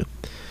 Dios mío.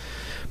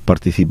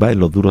 Participar en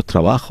los duros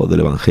trabajos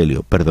del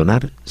Evangelio.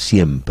 Perdonar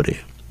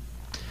siempre.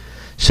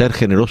 Ser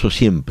generoso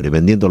siempre,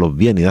 vendiendo los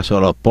bienes y dárselo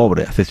a los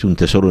pobres, hacerse un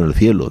tesoro en el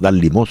cielo, dar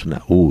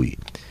limosna. Uy.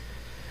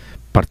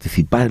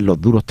 Participar en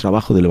los duros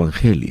trabajos del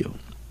Evangelio.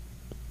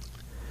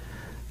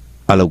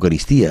 A la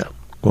Eucaristía,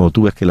 cuando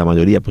tú ves que la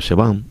mayoría pues se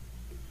van.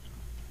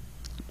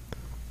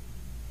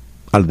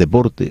 Al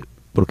deporte,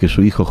 porque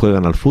sus hijos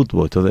juegan al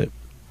fútbol, entonces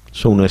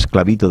son unos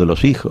esclavitos de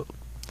los hijos,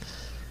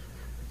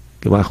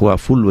 que van a jugar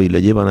fútbol y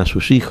le llevan a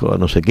sus hijos a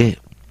no sé qué,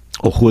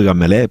 o juegan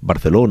Melé,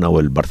 Barcelona, o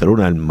el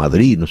Barcelona en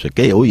Madrid, no sé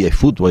qué, oye, es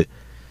fútbol.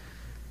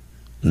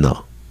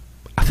 No,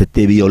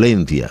 hacerte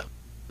violencia.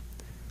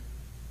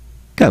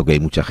 Claro que hay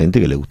mucha gente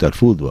que le gusta el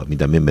fútbol, a mí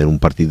también ver un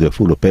partido de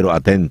fútbol, pero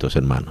atentos,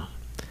 hermanos.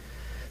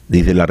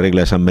 Dice la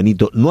regla de San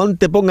Benito, no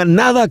antepongan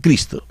nada a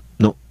Cristo.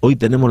 No, hoy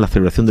tenemos la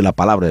celebración de la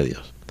palabra de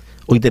Dios.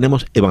 Hoy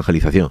tenemos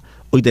evangelización,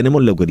 hoy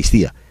tenemos la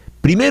Eucaristía.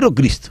 Primero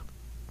Cristo.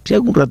 Si hay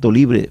un rato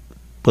libre,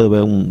 puede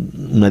haber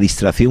una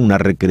distracción, una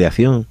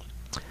recreación.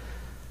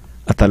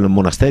 Hasta en los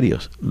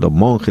monasterios, los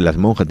monjes, las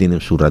monjas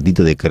tienen su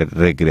ratito de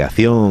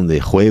recreación,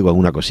 de juego,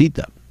 alguna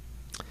cosita.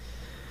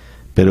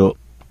 Pero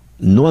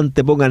no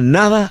antepongan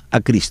nada a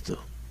Cristo.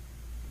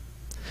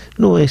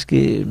 No es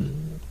que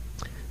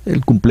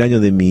el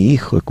cumpleaños de mi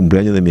hijo, el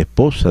cumpleaños de mi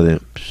esposa.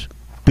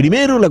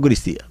 Primero la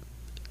Eucaristía.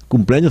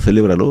 Cumpleaños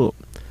celébralo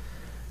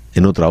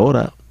en otra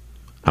hora,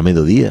 a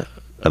mediodía,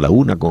 a la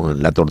 1,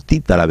 con la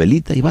tortita, la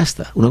velita y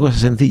basta. Una cosa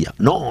sencilla.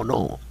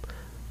 No.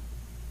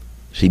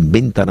 Se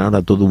inventan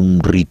ahora todo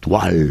un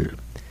ritual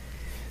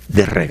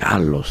de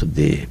regalos,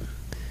 de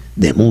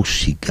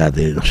música,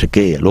 de no sé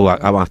qué. Luego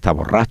acaban hasta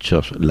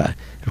borrachos.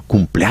 El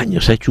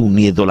cumpleaños, se ha hecho una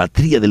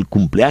idolatría del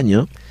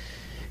cumpleaños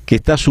que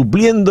está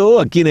supliendo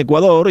aquí en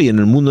Ecuador y en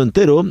el mundo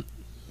entero.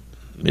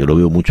 Yo lo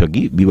veo mucho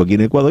aquí, vivo aquí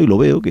en Ecuador y lo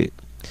veo que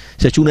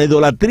se ha hecho una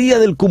idolatría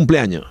del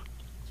cumpleaños.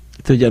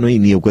 Entonces ya no hay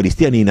ni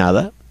Eucaristía ni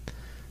nada,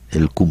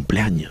 el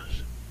cumpleaños.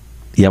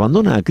 Y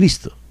abandona a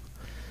Cristo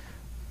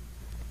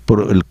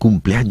por el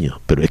cumpleaños.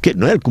 Pero es que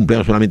no es el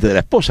cumpleaños solamente de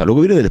la esposa,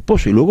 luego viene del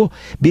esposo, y luego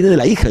viene de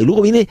la hija, y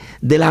luego viene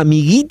de la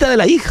amiguita de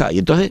la hija. Y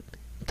entonces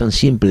están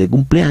siempre de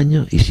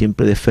cumpleaños, y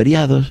siempre de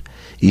feriados,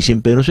 y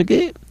siempre de no sé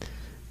qué,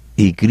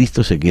 y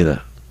Cristo se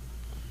queda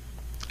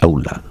a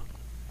un lado.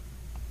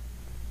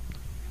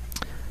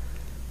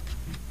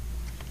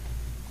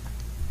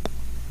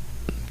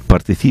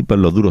 Participa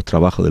en los duros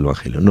trabajos del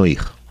Evangelio. No,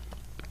 hijo.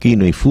 Aquí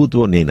no hay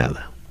fútbol ni hay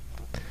nada.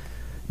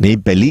 Ni hay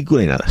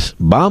película ni nada.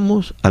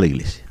 Vamos a la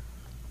iglesia.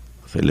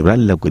 A celebrar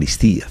la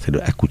Eucaristía,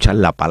 a escuchar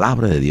la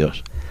palabra de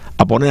Dios.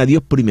 A poner a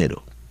Dios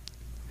primero.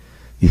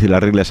 Dice la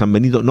regla de San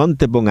Benito, no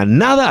antepongan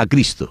nada a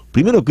Cristo.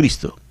 Primero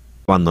Cristo.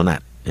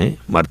 Abandonar.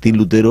 Martín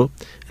Lutero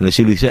en el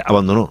siglo XVI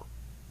abandonó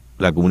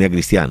la comunidad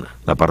cristiana,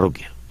 la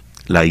parroquia,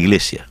 la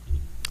iglesia.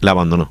 La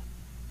abandonó.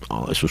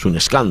 Oh, eso es un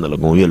escándalo,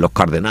 como viven los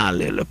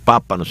cardenales, los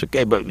papas, no sé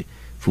qué,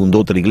 fundó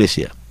otra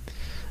iglesia.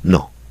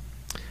 No.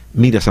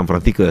 Mira San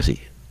Francisco de Asís.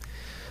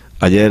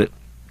 Ayer,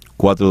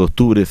 4 de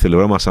octubre,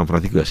 celebramos a San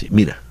Francisco de Asís.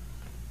 Mira,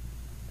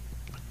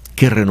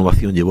 qué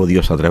renovación llevó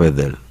Dios a través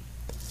de él.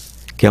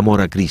 Qué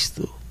amor a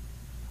Cristo.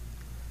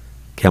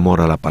 Qué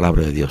amor a la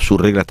palabra de Dios. Su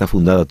regla está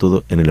fundada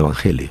todo en el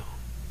Evangelio.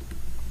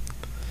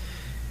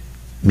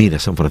 Mira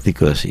San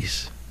Francisco de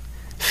Asís,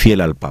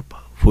 fiel al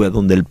Papa. Fue a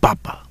donde el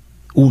Papa,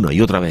 una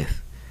y otra vez,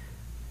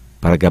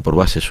 para que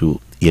aprobase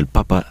y el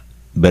Papa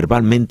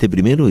verbalmente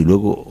primero y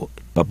luego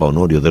el Papa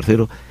Honorio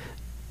III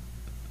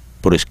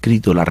por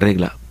escrito la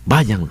regla,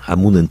 vayan al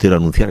mundo entero a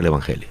anunciar el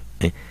Evangelio.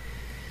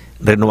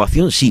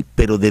 Renovación sí,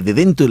 pero desde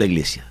dentro de la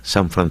iglesia.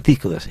 San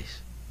Francisco de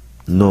Asís,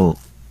 no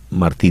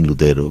Martín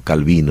Lutero,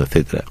 Calvino,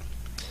 etcétera,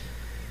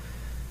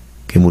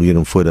 que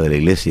murieron fuera de la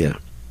Iglesia,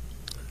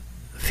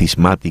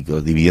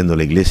 cismáticos, dividiendo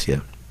la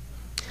Iglesia.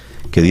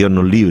 Que Dios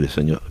nos libre,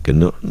 Señor, que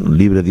nos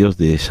libre Dios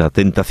de esa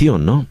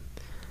tentación, ¿no?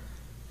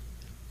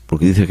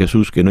 Porque dice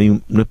Jesús que no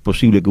es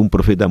posible que un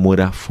profeta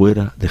muera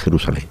fuera de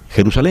Jerusalén.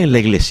 Jerusalén es la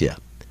Iglesia.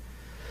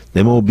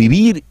 Debemos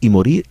vivir y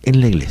morir en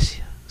la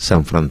Iglesia.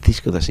 San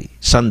Francisco de Asís,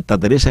 Santa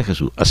Teresa de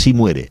Jesús, así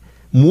muere.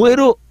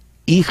 Muero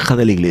hija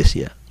de la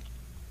Iglesia.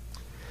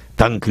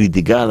 Tan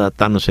criticada,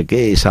 tan no sé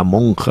qué, esa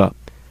monja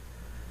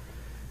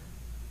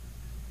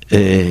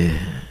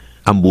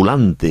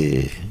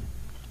ambulante,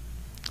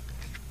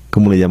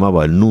 ¿cómo le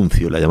llamaba? El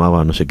nuncio, la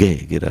llamaba no sé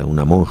qué, que era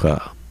una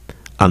monja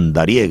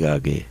andariega,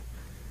 que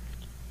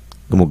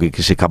como que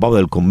se escapaba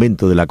del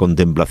convento de la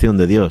contemplación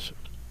de Dios.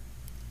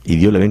 Y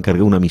Dios le había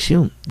encargado una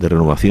misión de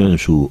renovación en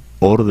su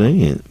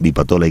orden, y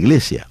para toda la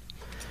Iglesia,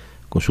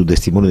 con su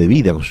testimonio de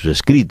vida, con sus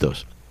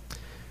escritos.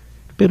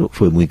 Pero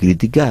fue muy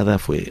criticada,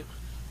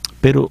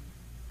 pero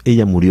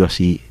ella murió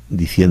así,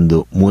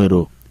 diciendo,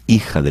 muero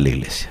hija de la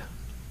Iglesia.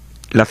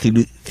 La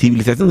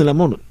civilización del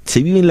amor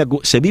se vive en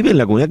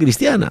la comunidad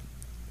cristiana.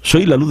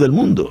 Soy la luz del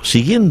mundo.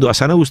 Siguiendo a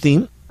San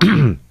Agustín,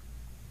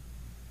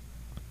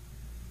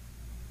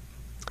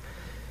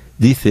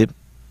 dice,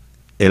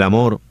 el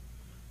amor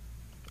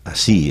a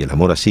sí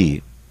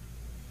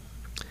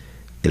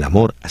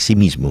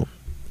mismo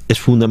es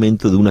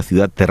fundamento de una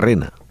ciudad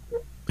terrena.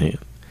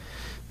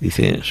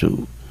 Dice en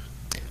su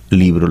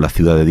libro La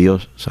ciudad de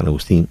Dios, San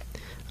Agustín,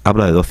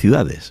 habla de dos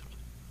ciudades.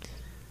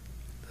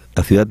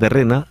 La ciudad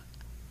terrena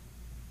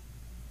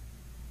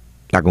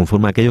la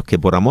conforman aquellos que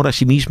por amor a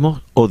sí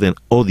mismos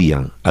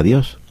odian a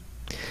Dios.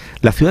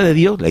 La ciudad de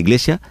Dios, la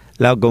Iglesia,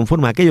 la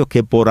conforman aquellos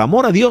que por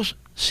amor a Dios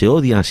se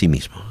odian a sí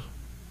mismos.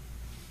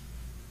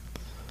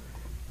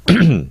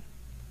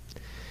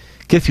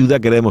 ¿Qué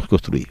ciudad queremos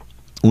construir?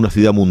 ¿Una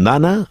ciudad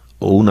mundana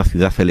o una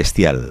ciudad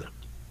celestial?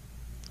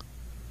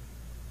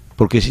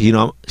 Porque si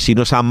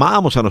nos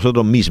amamos a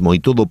nosotros mismos y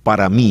todo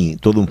para mí,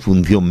 todo en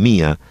función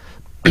mía,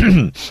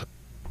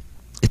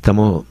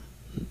 estamos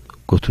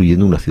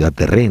construyendo una ciudad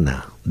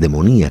terrena,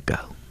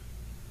 demoníaca.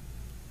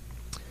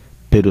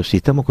 Pero si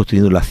estamos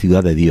construyendo la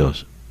ciudad de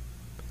Dios,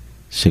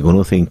 se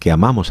conoce en que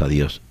amamos a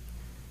Dios,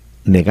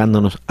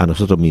 negándonos a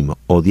nosotros mismos,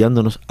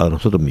 odiándonos a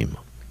nosotros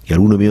mismos. Y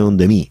alguno viene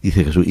donde mí,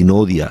 dice Jesús, y no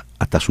odia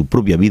hasta su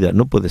propia vida,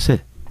 no puede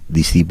ser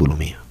discípulo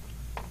mío.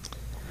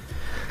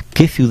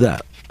 ¿Qué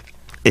ciudad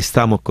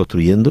estamos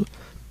construyendo?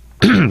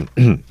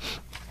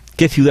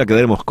 ¿Qué ciudad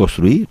queremos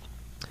construir?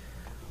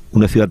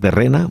 Una ciudad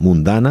terrena,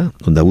 mundana,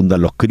 donde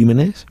abundan los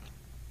crímenes,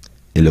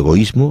 el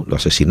egoísmo,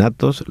 los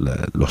asesinatos,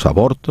 los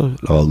abortos,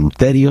 los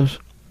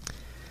adulterios,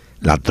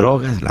 las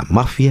drogas, las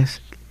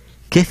mafias.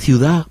 ¿Qué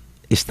ciudad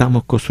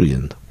estamos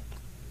construyendo?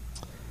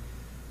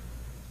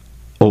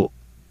 ¿O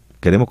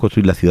queremos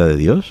construir la ciudad de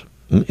Dios?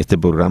 Este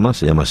programa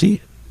se llama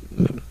así,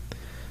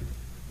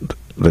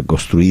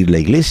 reconstruir la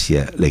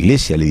Iglesia,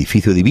 el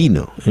Edificio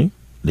Divino,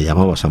 le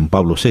llamaba San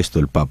Pablo VI,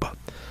 el Papa.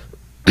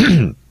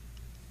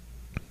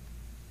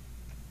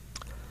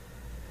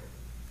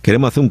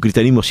 Queremos hacer un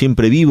cristianismo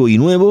siempre vivo y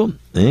nuevo,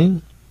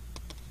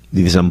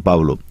 dice San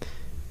Pablo.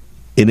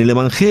 En el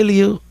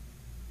Evangelio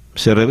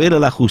se revela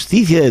la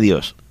justicia de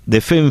Dios,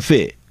 de fe en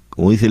fe,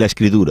 como dice la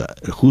Escritura,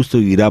 el justo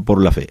vivirá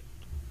por la fe.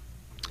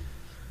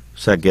 O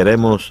sea,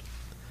 queremos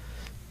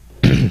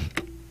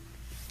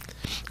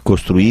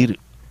construir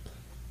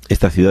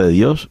esta ciudad de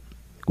Dios,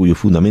 cuyo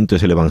fundamento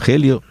es el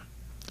Evangelio,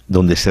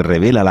 donde se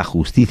revela la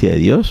justicia de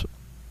Dios.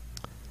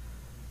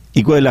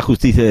 ¿Y cuál es la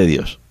justicia de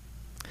Dios?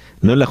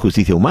 No es la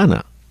justicia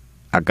humana,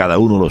 a cada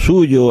uno lo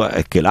suyo,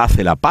 es que la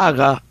hace, la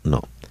paga,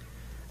 no.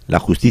 La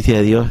justicia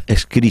de Dios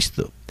es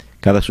Cristo,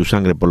 que da su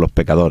sangre por los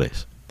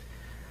pecadores.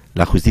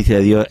 La justicia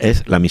de Dios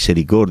es la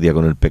misericordia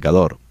con el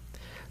pecador.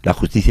 La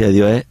justicia de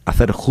Dios es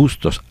hacer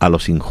justos a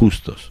los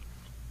injustos.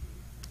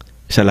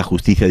 Esa es la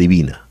justicia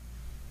divina.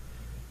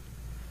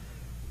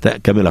 En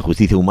cambio, la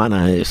justicia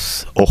humana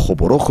es ojo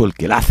por ojo, el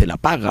que la hace la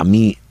paga. A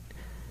mí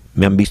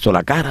me han visto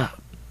la cara,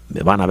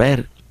 me van a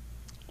ver,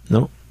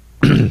 ¿no?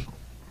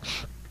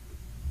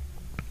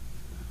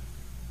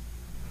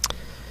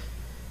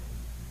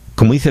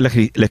 Como dice la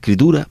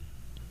Escritura,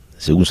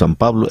 según San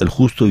Pablo, el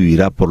justo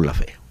vivirá por la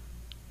fe.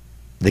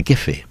 ¿De qué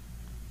fe?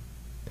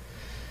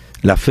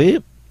 La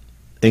fe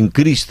en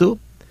Cristo,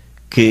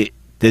 que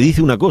te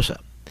dice una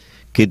cosa,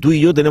 que tú y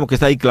yo tenemos que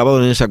estar ahí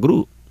clavados en esa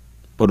cruz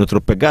por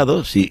nuestros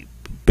pecados. Si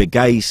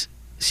pecáis,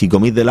 si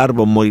comís del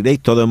árbol moriréis,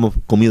 todos hemos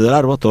comido del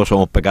árbol, todos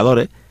somos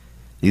pecadores.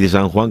 Y dice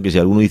San Juan que si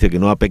alguno dice que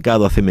no ha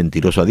pecado, hace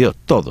mentiroso a Dios.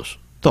 Todos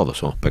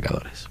somos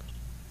pecadores.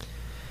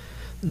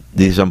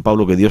 Dice San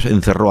Pablo que Dios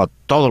encerró a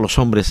todos los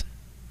hombres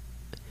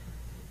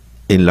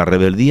en la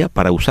rebeldía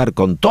para usar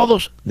con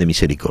todos de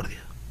misericordia.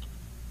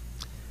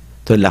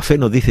 Entonces la fe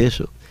nos dice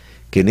eso,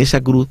 que en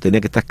esa cruz tenía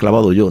que estar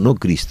clavado yo, no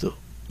Cristo.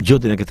 Yo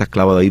tenía que estar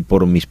clavado ahí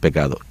por mis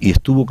pecados. Y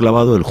estuvo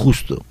clavado el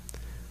justo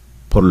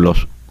por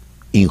los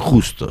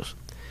injustos.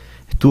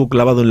 Estuvo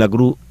clavado en la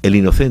cruz el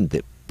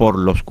inocente por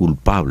los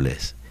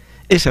culpables.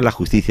 Esa es la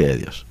justicia de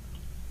Dios.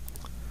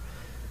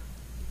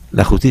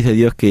 La justicia de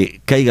Dios es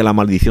que caiga la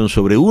maldición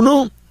sobre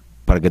uno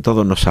para que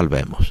todos nos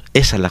salvemos.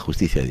 Esa es la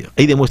justicia de Dios.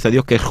 Ahí demuestra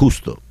Dios que es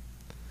justo.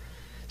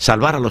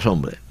 Salvar a los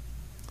hombres.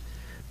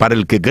 Para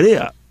el que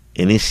crea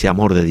en ese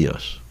amor de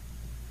Dios.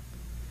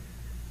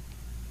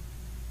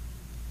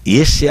 Y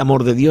ese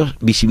amor de Dios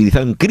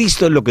visibilizado en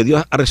Cristo es lo que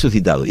Dios ha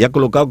resucitado y ha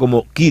colocado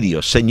como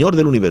Kyrios, Señor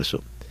del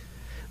universo.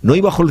 No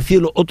hay bajo el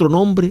cielo otro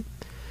nombre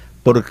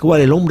por el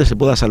cual el hombre se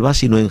pueda salvar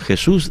sino en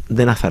Jesús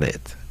de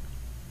Nazaret.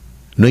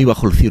 No hay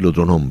bajo el cielo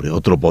otro nombre,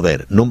 otro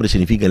poder. Nombre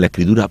significa en la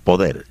Escritura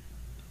poder.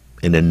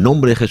 En el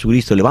nombre de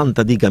Jesucristo,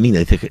 levántate y camina,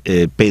 dice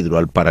Pedro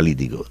al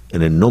paralítico.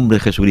 En el nombre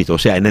de Jesucristo, o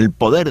sea, en el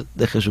poder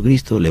de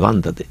Jesucristo,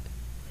 levántate.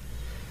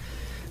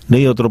 No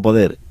hay otro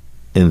poder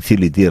en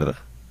cielo y tierra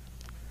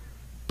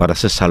para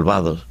ser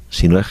salvados,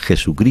 sino es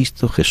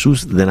Jesucristo,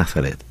 Jesús de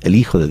Nazaret, el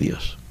Hijo de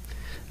Dios,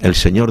 el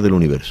Señor del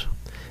universo,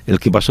 el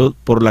que pasó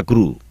por la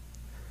cruz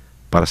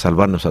para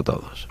salvarnos a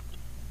todos.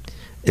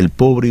 El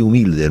pobre y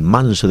humilde, el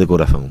manso de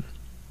corazón,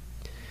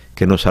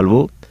 que nos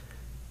salvó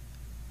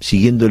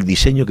siguiendo el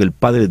diseño que el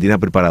Padre tenía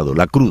preparado,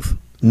 la cruz,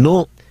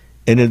 no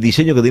en el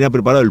diseño que tenía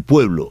preparado el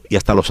pueblo, y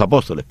hasta los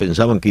apóstoles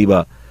pensaban que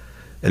iba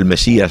el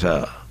Mesías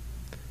a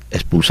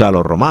expulsar a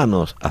los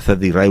romanos, a hacer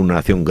de Israel una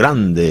nación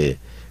grande,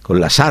 con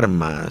las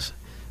armas,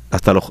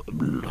 hasta los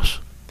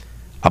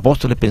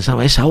apóstoles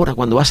pensaban, es ahora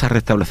cuando vas a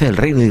restablecer el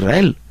reino de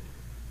Israel.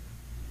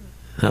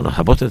 Los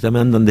apóstoles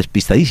también andan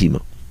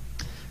despistadísimos.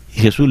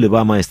 Y Jesús le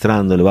va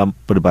maestrando, le va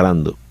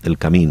preparando el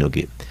camino,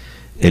 que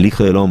el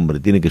Hijo del Hombre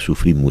tiene que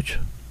sufrir mucho.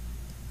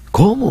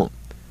 ¿Cómo?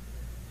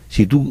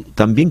 Si tú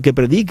también que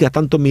predicas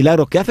tantos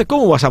milagros que haces,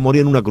 ¿cómo vas a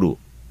morir en una cruz?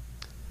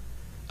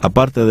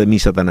 Aparte de mí,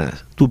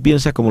 Satanás, tú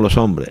piensas como los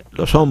hombres.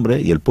 Los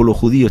hombres y el pueblo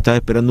judío estaban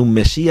esperando un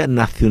Mesías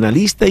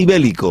nacionalista y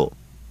bélico.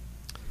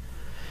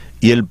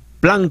 Y el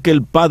plan que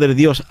el Padre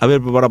Dios había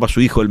preparado para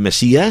su Hijo, el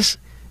Mesías,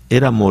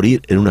 era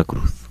morir en una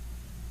cruz.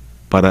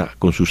 Para,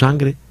 con su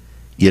sangre,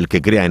 y el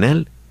que crea en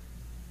él,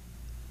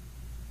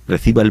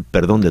 reciba el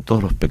perdón de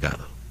todos los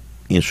pecados.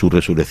 Y en su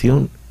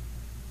resurrección,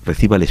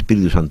 reciba el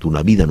Espíritu Santo,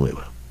 una vida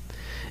nueva.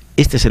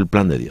 Este es el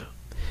plan de Dios,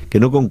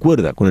 que no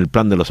concuerda con el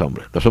plan de los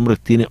hombres. Los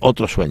hombres tienen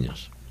otros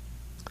sueños.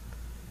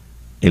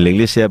 En la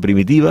iglesia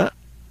primitiva,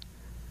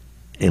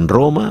 en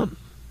Roma,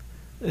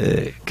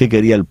 ¿qué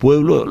quería el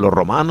pueblo? Los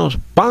romanos,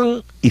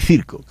 pan y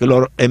circo. Que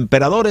los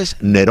emperadores,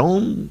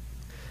 Nerón,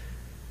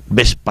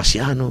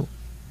 Vespasiano,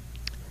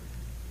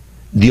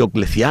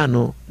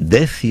 Diocleciano,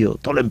 Decio,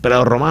 todos los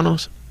emperadores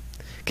romanos,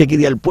 ¿qué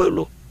quería el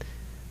pueblo?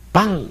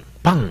 Pan,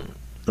 pan,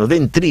 nos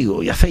den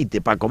trigo y aceite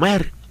para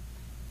comer.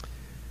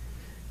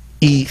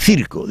 Y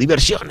circo,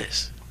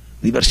 diversiones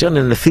en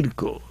el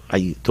circo.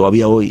 Ahí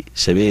todavía hoy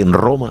se ve en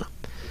Roma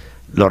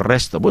los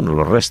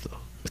restos,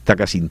 está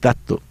casi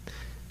intacto,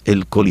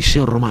 el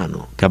Coliseo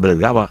romano, que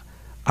albergaba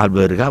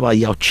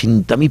ya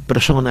 80.000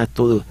 personas,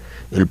 todo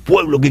el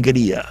pueblo que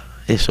quería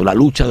eso, la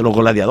lucha de los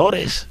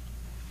gladiadores.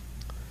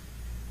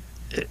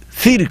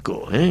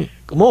 Circo,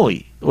 como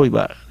hoy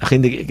va la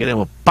gente que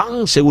queremos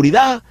pan,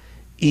 seguridad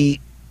y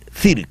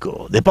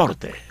circo,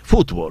 deporte,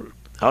 fútbol.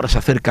 Ahora se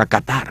acerca a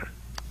Qatar,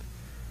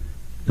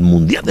 el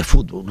mundial de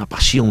fútbol, una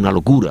pasión, una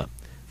locura.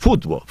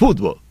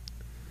 Fútbol,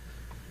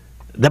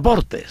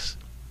 deportes,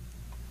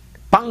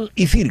 pan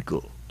y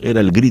circo, era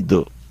el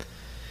grito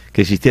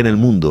que existía en el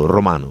mundo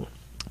romano.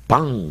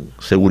 Pan,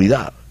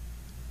 seguridad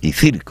y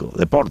circo,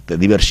 deporte,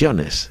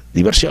 diversiones,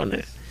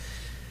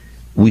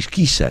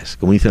 whisquisas,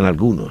 como dicen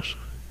algunos,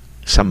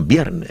 San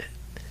Viernes,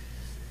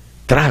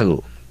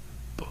 trago.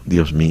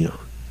 Dios mío,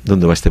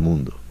 ¿dónde va este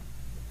mundo?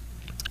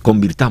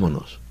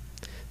 Convirtámonos,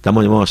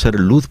 estamos llamados a ser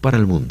luz para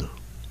el mundo,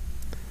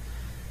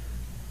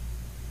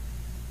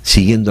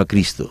 siguiendo a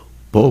Cristo,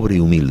 pobre y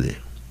humilde,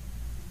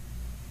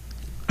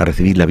 a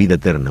recibir la vida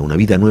eterna, una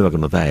vida nueva que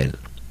nos da Él,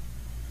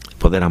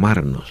 poder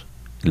amarnos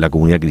en la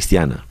comunidad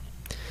cristiana,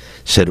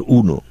 ser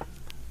uno.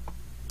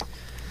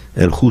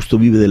 El justo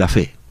vive de la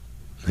fe,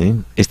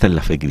 esta es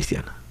la fe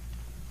cristiana,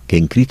 que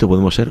en Cristo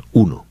podemos ser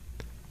uno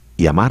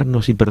y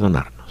amarnos y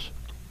perdonarnos,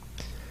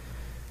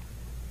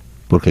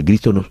 porque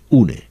Cristo nos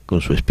une con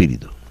su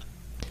Espíritu.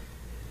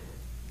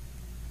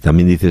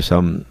 También dice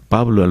San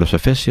Pablo a los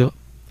Efesios,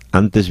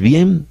 antes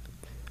bien,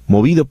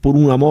 movido por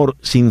un amor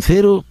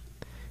sincero,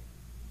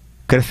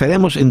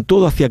 creceremos en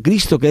todo hacia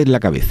Cristo, que es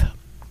la cabeza.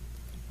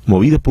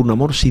 Movidos por un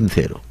amor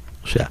sincero.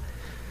 O sea,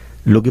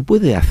 lo que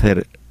puede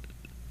hacer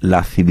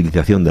la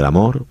civilización del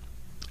amor,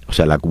 o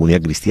sea, la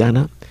comunidad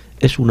cristiana,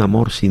 es un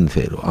amor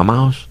sincero.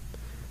 Amaos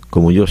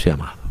como yo os he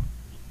amado.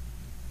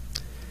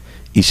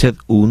 Y sed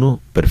uno,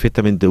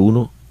 perfectamente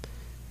uno,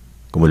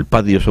 como el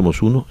Padre y yo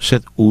somos uno,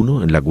 sed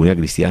uno en la comunidad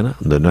cristiana,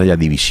 donde no haya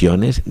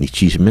divisiones ni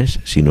chismes,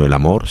 sino el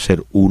amor,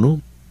 ser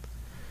uno,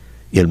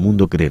 y el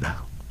mundo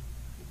creerá.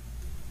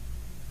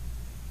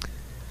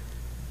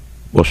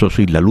 Vosotros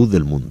sois la luz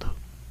del mundo.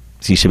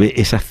 Si se ve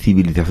esa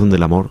civilización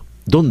del amor,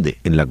 ¿dónde?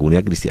 En la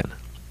comunidad cristiana.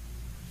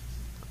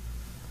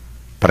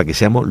 Para que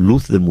seamos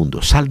luz del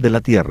mundo, sal de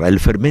la tierra,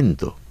 el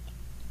fermento.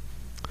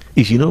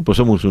 Y si no, pues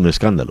somos un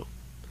escándalo.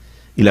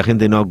 Y la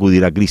gente no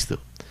acudirá a Cristo.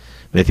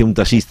 Me decía un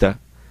taxista,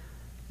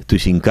 estoy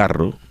sin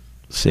carro,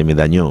 se me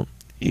dañó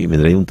y me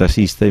traía un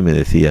taxista y me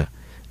decía,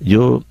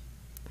 yo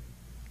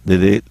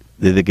desde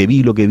que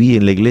vi lo que vi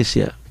en la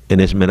iglesia, en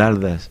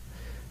Esmeraldas,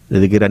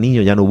 desde que era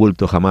niño ya no he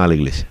vuelto jamás a la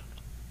iglesia.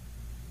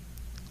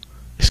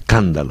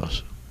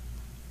 Escándalos.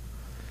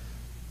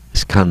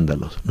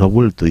 Escándalos. No he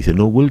vuelto, dice,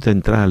 no he vuelto a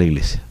entrar a la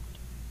iglesia.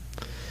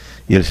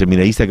 Y el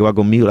seminarista que va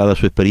conmigo le ha dado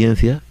su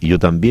experiencia, y yo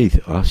también,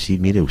 dice, ah, sí,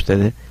 mire,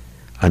 ustedes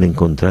han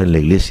encontrado en la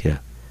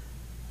iglesia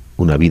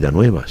una vida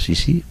nueva. Sí,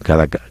 sí,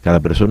 cada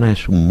persona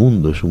es un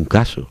mundo, es un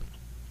caso.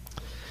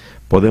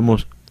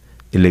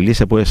 En la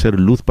iglesia puede ser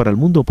luz para el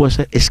mundo o puede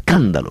ser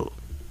escándalo.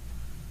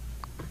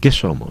 ¿Qué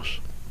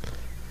somos?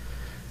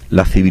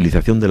 ¿La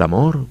civilización del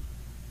amor?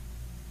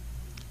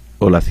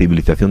 ¿O la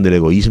civilización del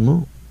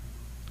egoísmo?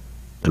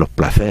 ¿De los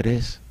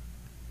placeres?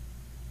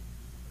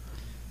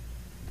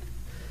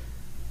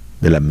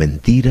 ¿De las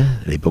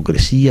mentiras? ¿De la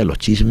hipocresía? ¿Los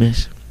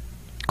chismes?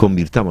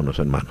 Convirtámonos,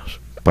 hermanos,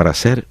 para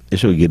ser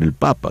eso que quiere el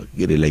Papa, que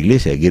quiere la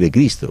Iglesia, que quiere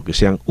Cristo, que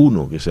sean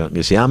uno, que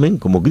se amen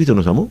como Cristo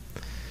nos amó.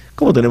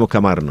 ¿Cómo tenemos que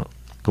amarnos?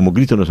 Como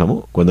Cristo nos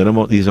amó. Cuando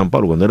éramos, dice San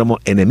Pablo, cuando éramos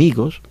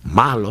enemigos,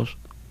 malos,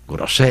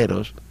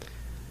 groseros,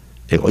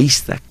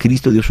 egoístas,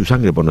 Cristo dio su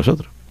sangre por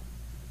nosotros.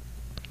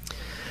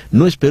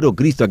 No esperó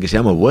Cristo a que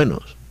seamos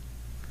buenos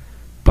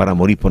para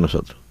morir por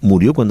nosotros.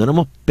 Murió cuando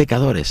éramos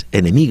pecadores,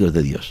 enemigos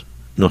de Dios.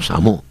 Nos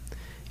amó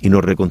y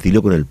nos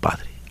reconcilió con el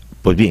Padre.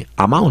 Pues bien,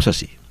 amaos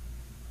así.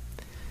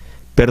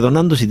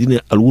 Perdonando si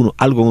tiene alguno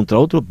algo contra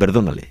otro,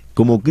 perdónale.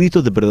 Como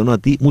Cristo te perdonó a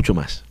ti, mucho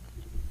más.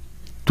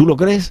 ¿Tú lo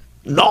crees?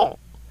 ¡No!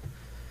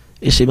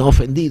 Ese me ha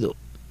ofendido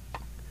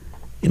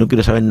y no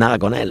quiero saber nada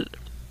con él.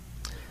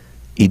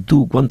 ¿Y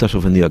tú cuánto has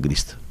ofendido a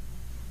Cristo?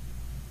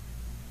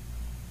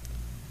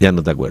 Ya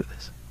no te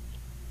acuerdes.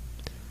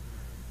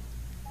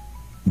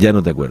 Ya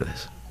no te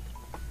acuerdes.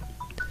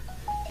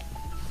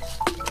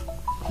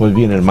 Pues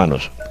bien,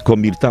 hermanos,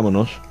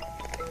 convirtámonos.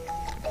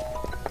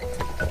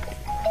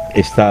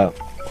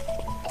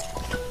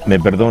 Me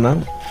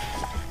perdonan,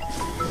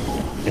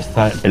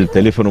 está el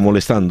teléfono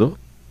molestando.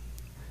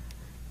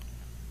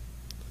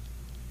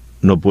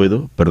 No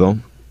puedo,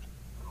 perdón.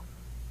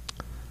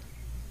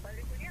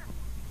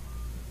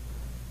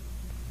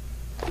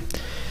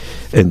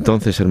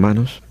 Entonces,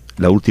 hermanos,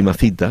 la última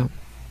cita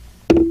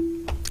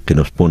que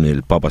nos pone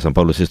el Papa San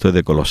Pablo VI es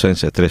de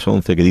Colosenses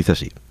 3:11, que dice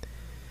así: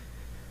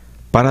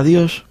 para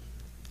Dios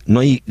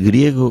no hay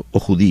griego o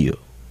judío,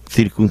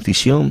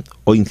 circuncisión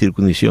o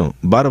incircuncisión,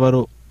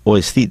 bárbaro o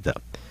escita,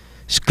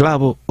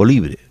 esclavo o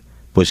libre,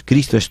 pues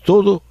Cristo es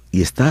todo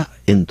y está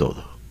en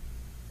todo.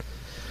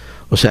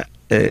 O sea,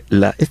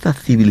 esta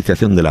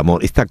civilización del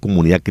amor, esta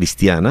comunidad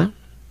cristiana,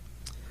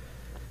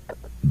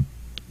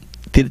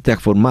 está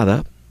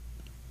formada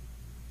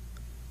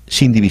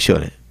sin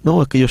divisiones.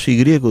 No, es que yo soy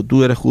griego,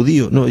 tú eres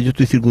judío. No, yo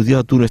estoy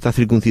circuncidado, tú no estás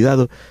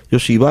circuncidado. Yo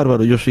soy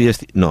bárbaro, yo soy...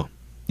 No,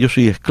 yo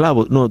soy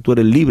esclavo. No, tú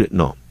eres libre.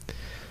 No.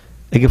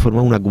 Hay que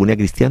formar una comunidad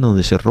cristiana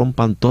donde se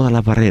rompan todas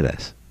las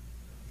barreras.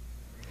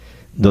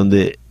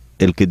 Donde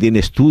el que tiene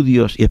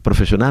estudios y es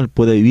profesional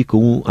puede vivir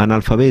con un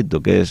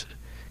analfabeto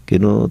que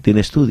no tiene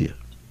estudios.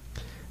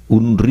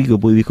 Un rico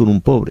puede vivir con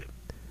un pobre.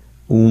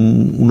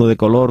 Uno de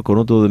color con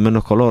otro de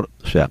menos color.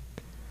 O sea,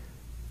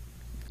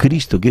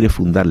 Cristo quiere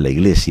fundar la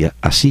iglesia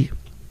así,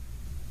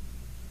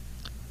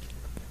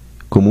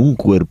 como un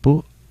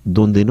cuerpo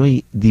donde no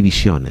hay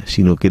divisiones,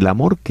 sino que el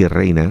amor que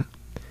reina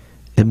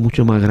es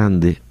mucho más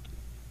grande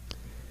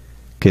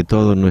que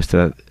todas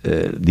nuestras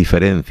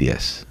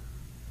diferencias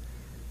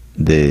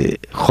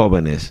de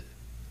jóvenes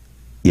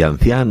y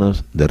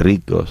ancianos, de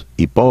ricos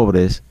y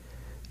pobres,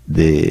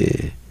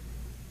 de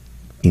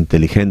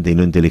inteligente y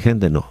no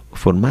inteligente. No,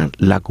 formar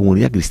la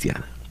comunidad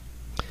cristiana.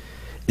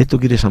 Esto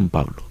quiere San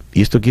Pablo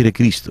y esto quiere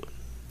Cristo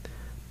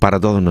para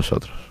todos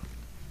nosotros.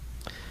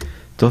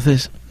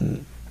 Entonces,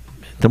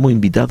 estamos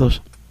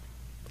invitados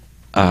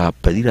a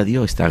pedir a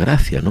Dios esta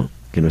gracia, ¿no?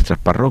 Que en nuestras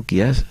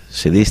parroquias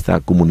se dé esta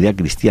comunidad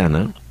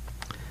cristiana.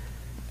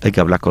 Hay que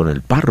hablar con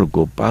el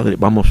párroco, padre,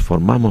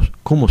 formamos,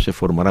 ¿cómo se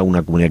formará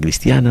una comunidad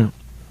cristiana?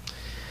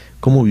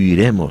 ¿Cómo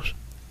viviremos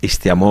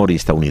este amor y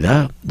esta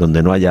unidad,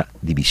 donde no haya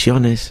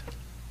divisiones,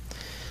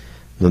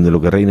 donde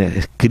lo que reina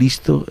es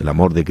Cristo, el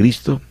amor de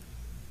Cristo?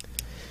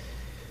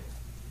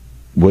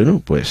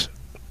 Bueno, pues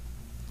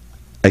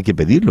hay que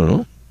pedirlo,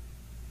 ¿no?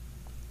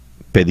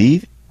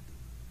 Pedid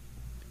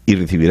y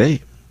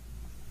recibiréis.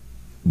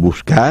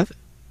 Buscad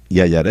y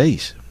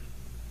hallaréis.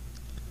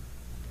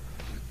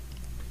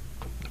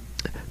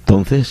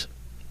 Entonces,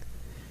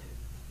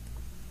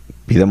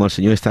 pidamos al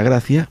Señor esta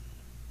gracia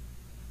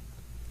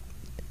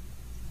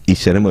y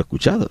seremos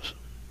escuchados.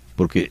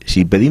 Porque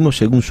si pedimos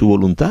según su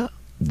voluntad,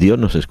 Dios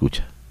nos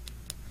escucha.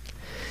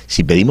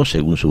 Si pedimos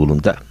según su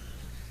voluntad.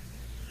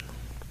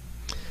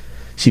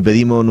 Si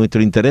pedimos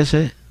nuestros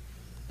intereses,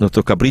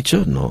 nuestros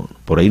caprichos, no,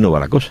 por ahí no va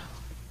la cosa.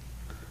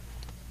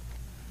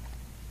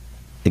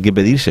 Hay que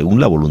pedir según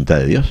la voluntad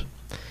de Dios.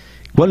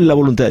 ¿Cuál es la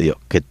voluntad de Dios?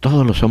 Que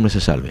todos los hombres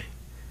se salven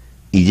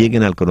y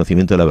lleguen al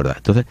conocimiento de la verdad.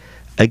 Entonces,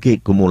 hay que,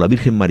 como la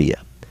Virgen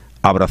María,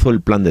 abrazó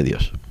el plan de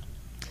Dios.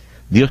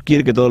 Dios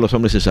quiere que todos los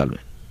hombres se salven.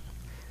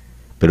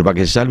 Pero para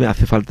que se salve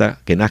hace falta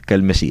que nazca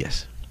el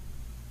Mesías.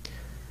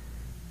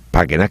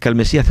 Para que nazca el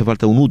Mesías hace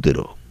falta un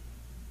útero,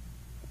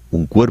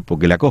 un cuerpo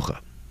que le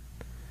acoja.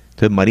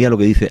 Entonces María lo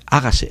que dice,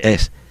 hágase,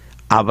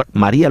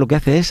 María lo que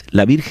hace es,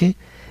 la Virgen,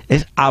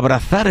 es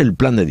abrazar el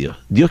plan de Dios.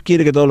 Dios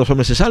quiere que todos los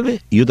hombres se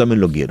salven y yo también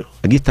lo quiero.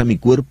 Aquí está mi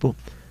cuerpo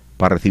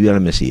para recibir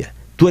al Mesías.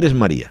 Tú eres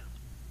María.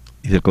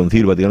 Dice el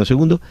Concilio Vaticano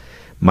II,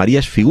 María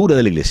es figura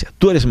de la Iglesia.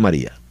 Tú eres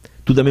María.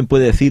 Tú también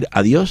puedes decir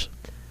a Dios,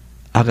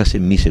 hágase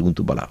en mí según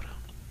tu palabra.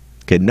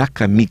 Que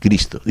nazca en mí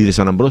Cristo. Dice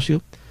San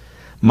Ambrosio,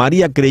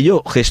 María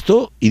creyó,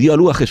 gestó y dio a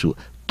luz a Jesús.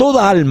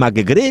 Toda alma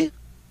que cree,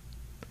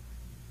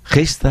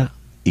 gesta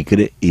y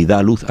cree y da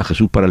a luz a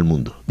Jesús para el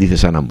mundo, dice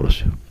San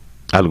Ambrosio.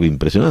 Algo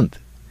impresionante,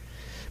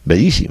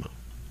 bellísimo.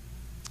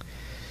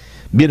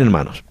 Bien,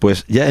 hermanos,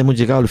 pues ya hemos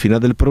llegado al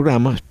final del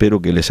programa.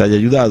 Espero que les haya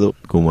ayudado,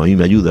 como a mí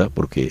me ayuda,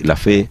 porque la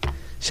fe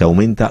se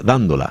aumenta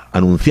dándola.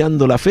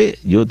 Anunciando la fe,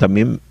 yo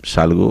también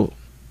salgo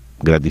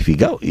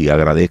gratificado y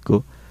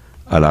agradezco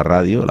a la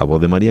radio, la Voz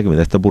de María, que me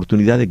da esta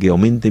oportunidad de que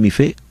aumente mi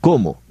fe.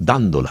 ¿Cómo?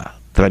 Dándola,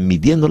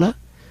 transmitiéndola,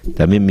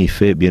 también mi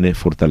fe viene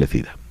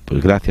fortalecida.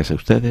 Pues gracias a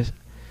ustedes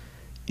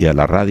y a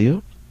la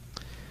radio,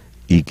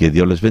 y que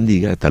Dios les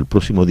bendiga hasta el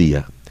próximo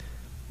día,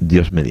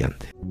 Dios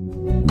mediante.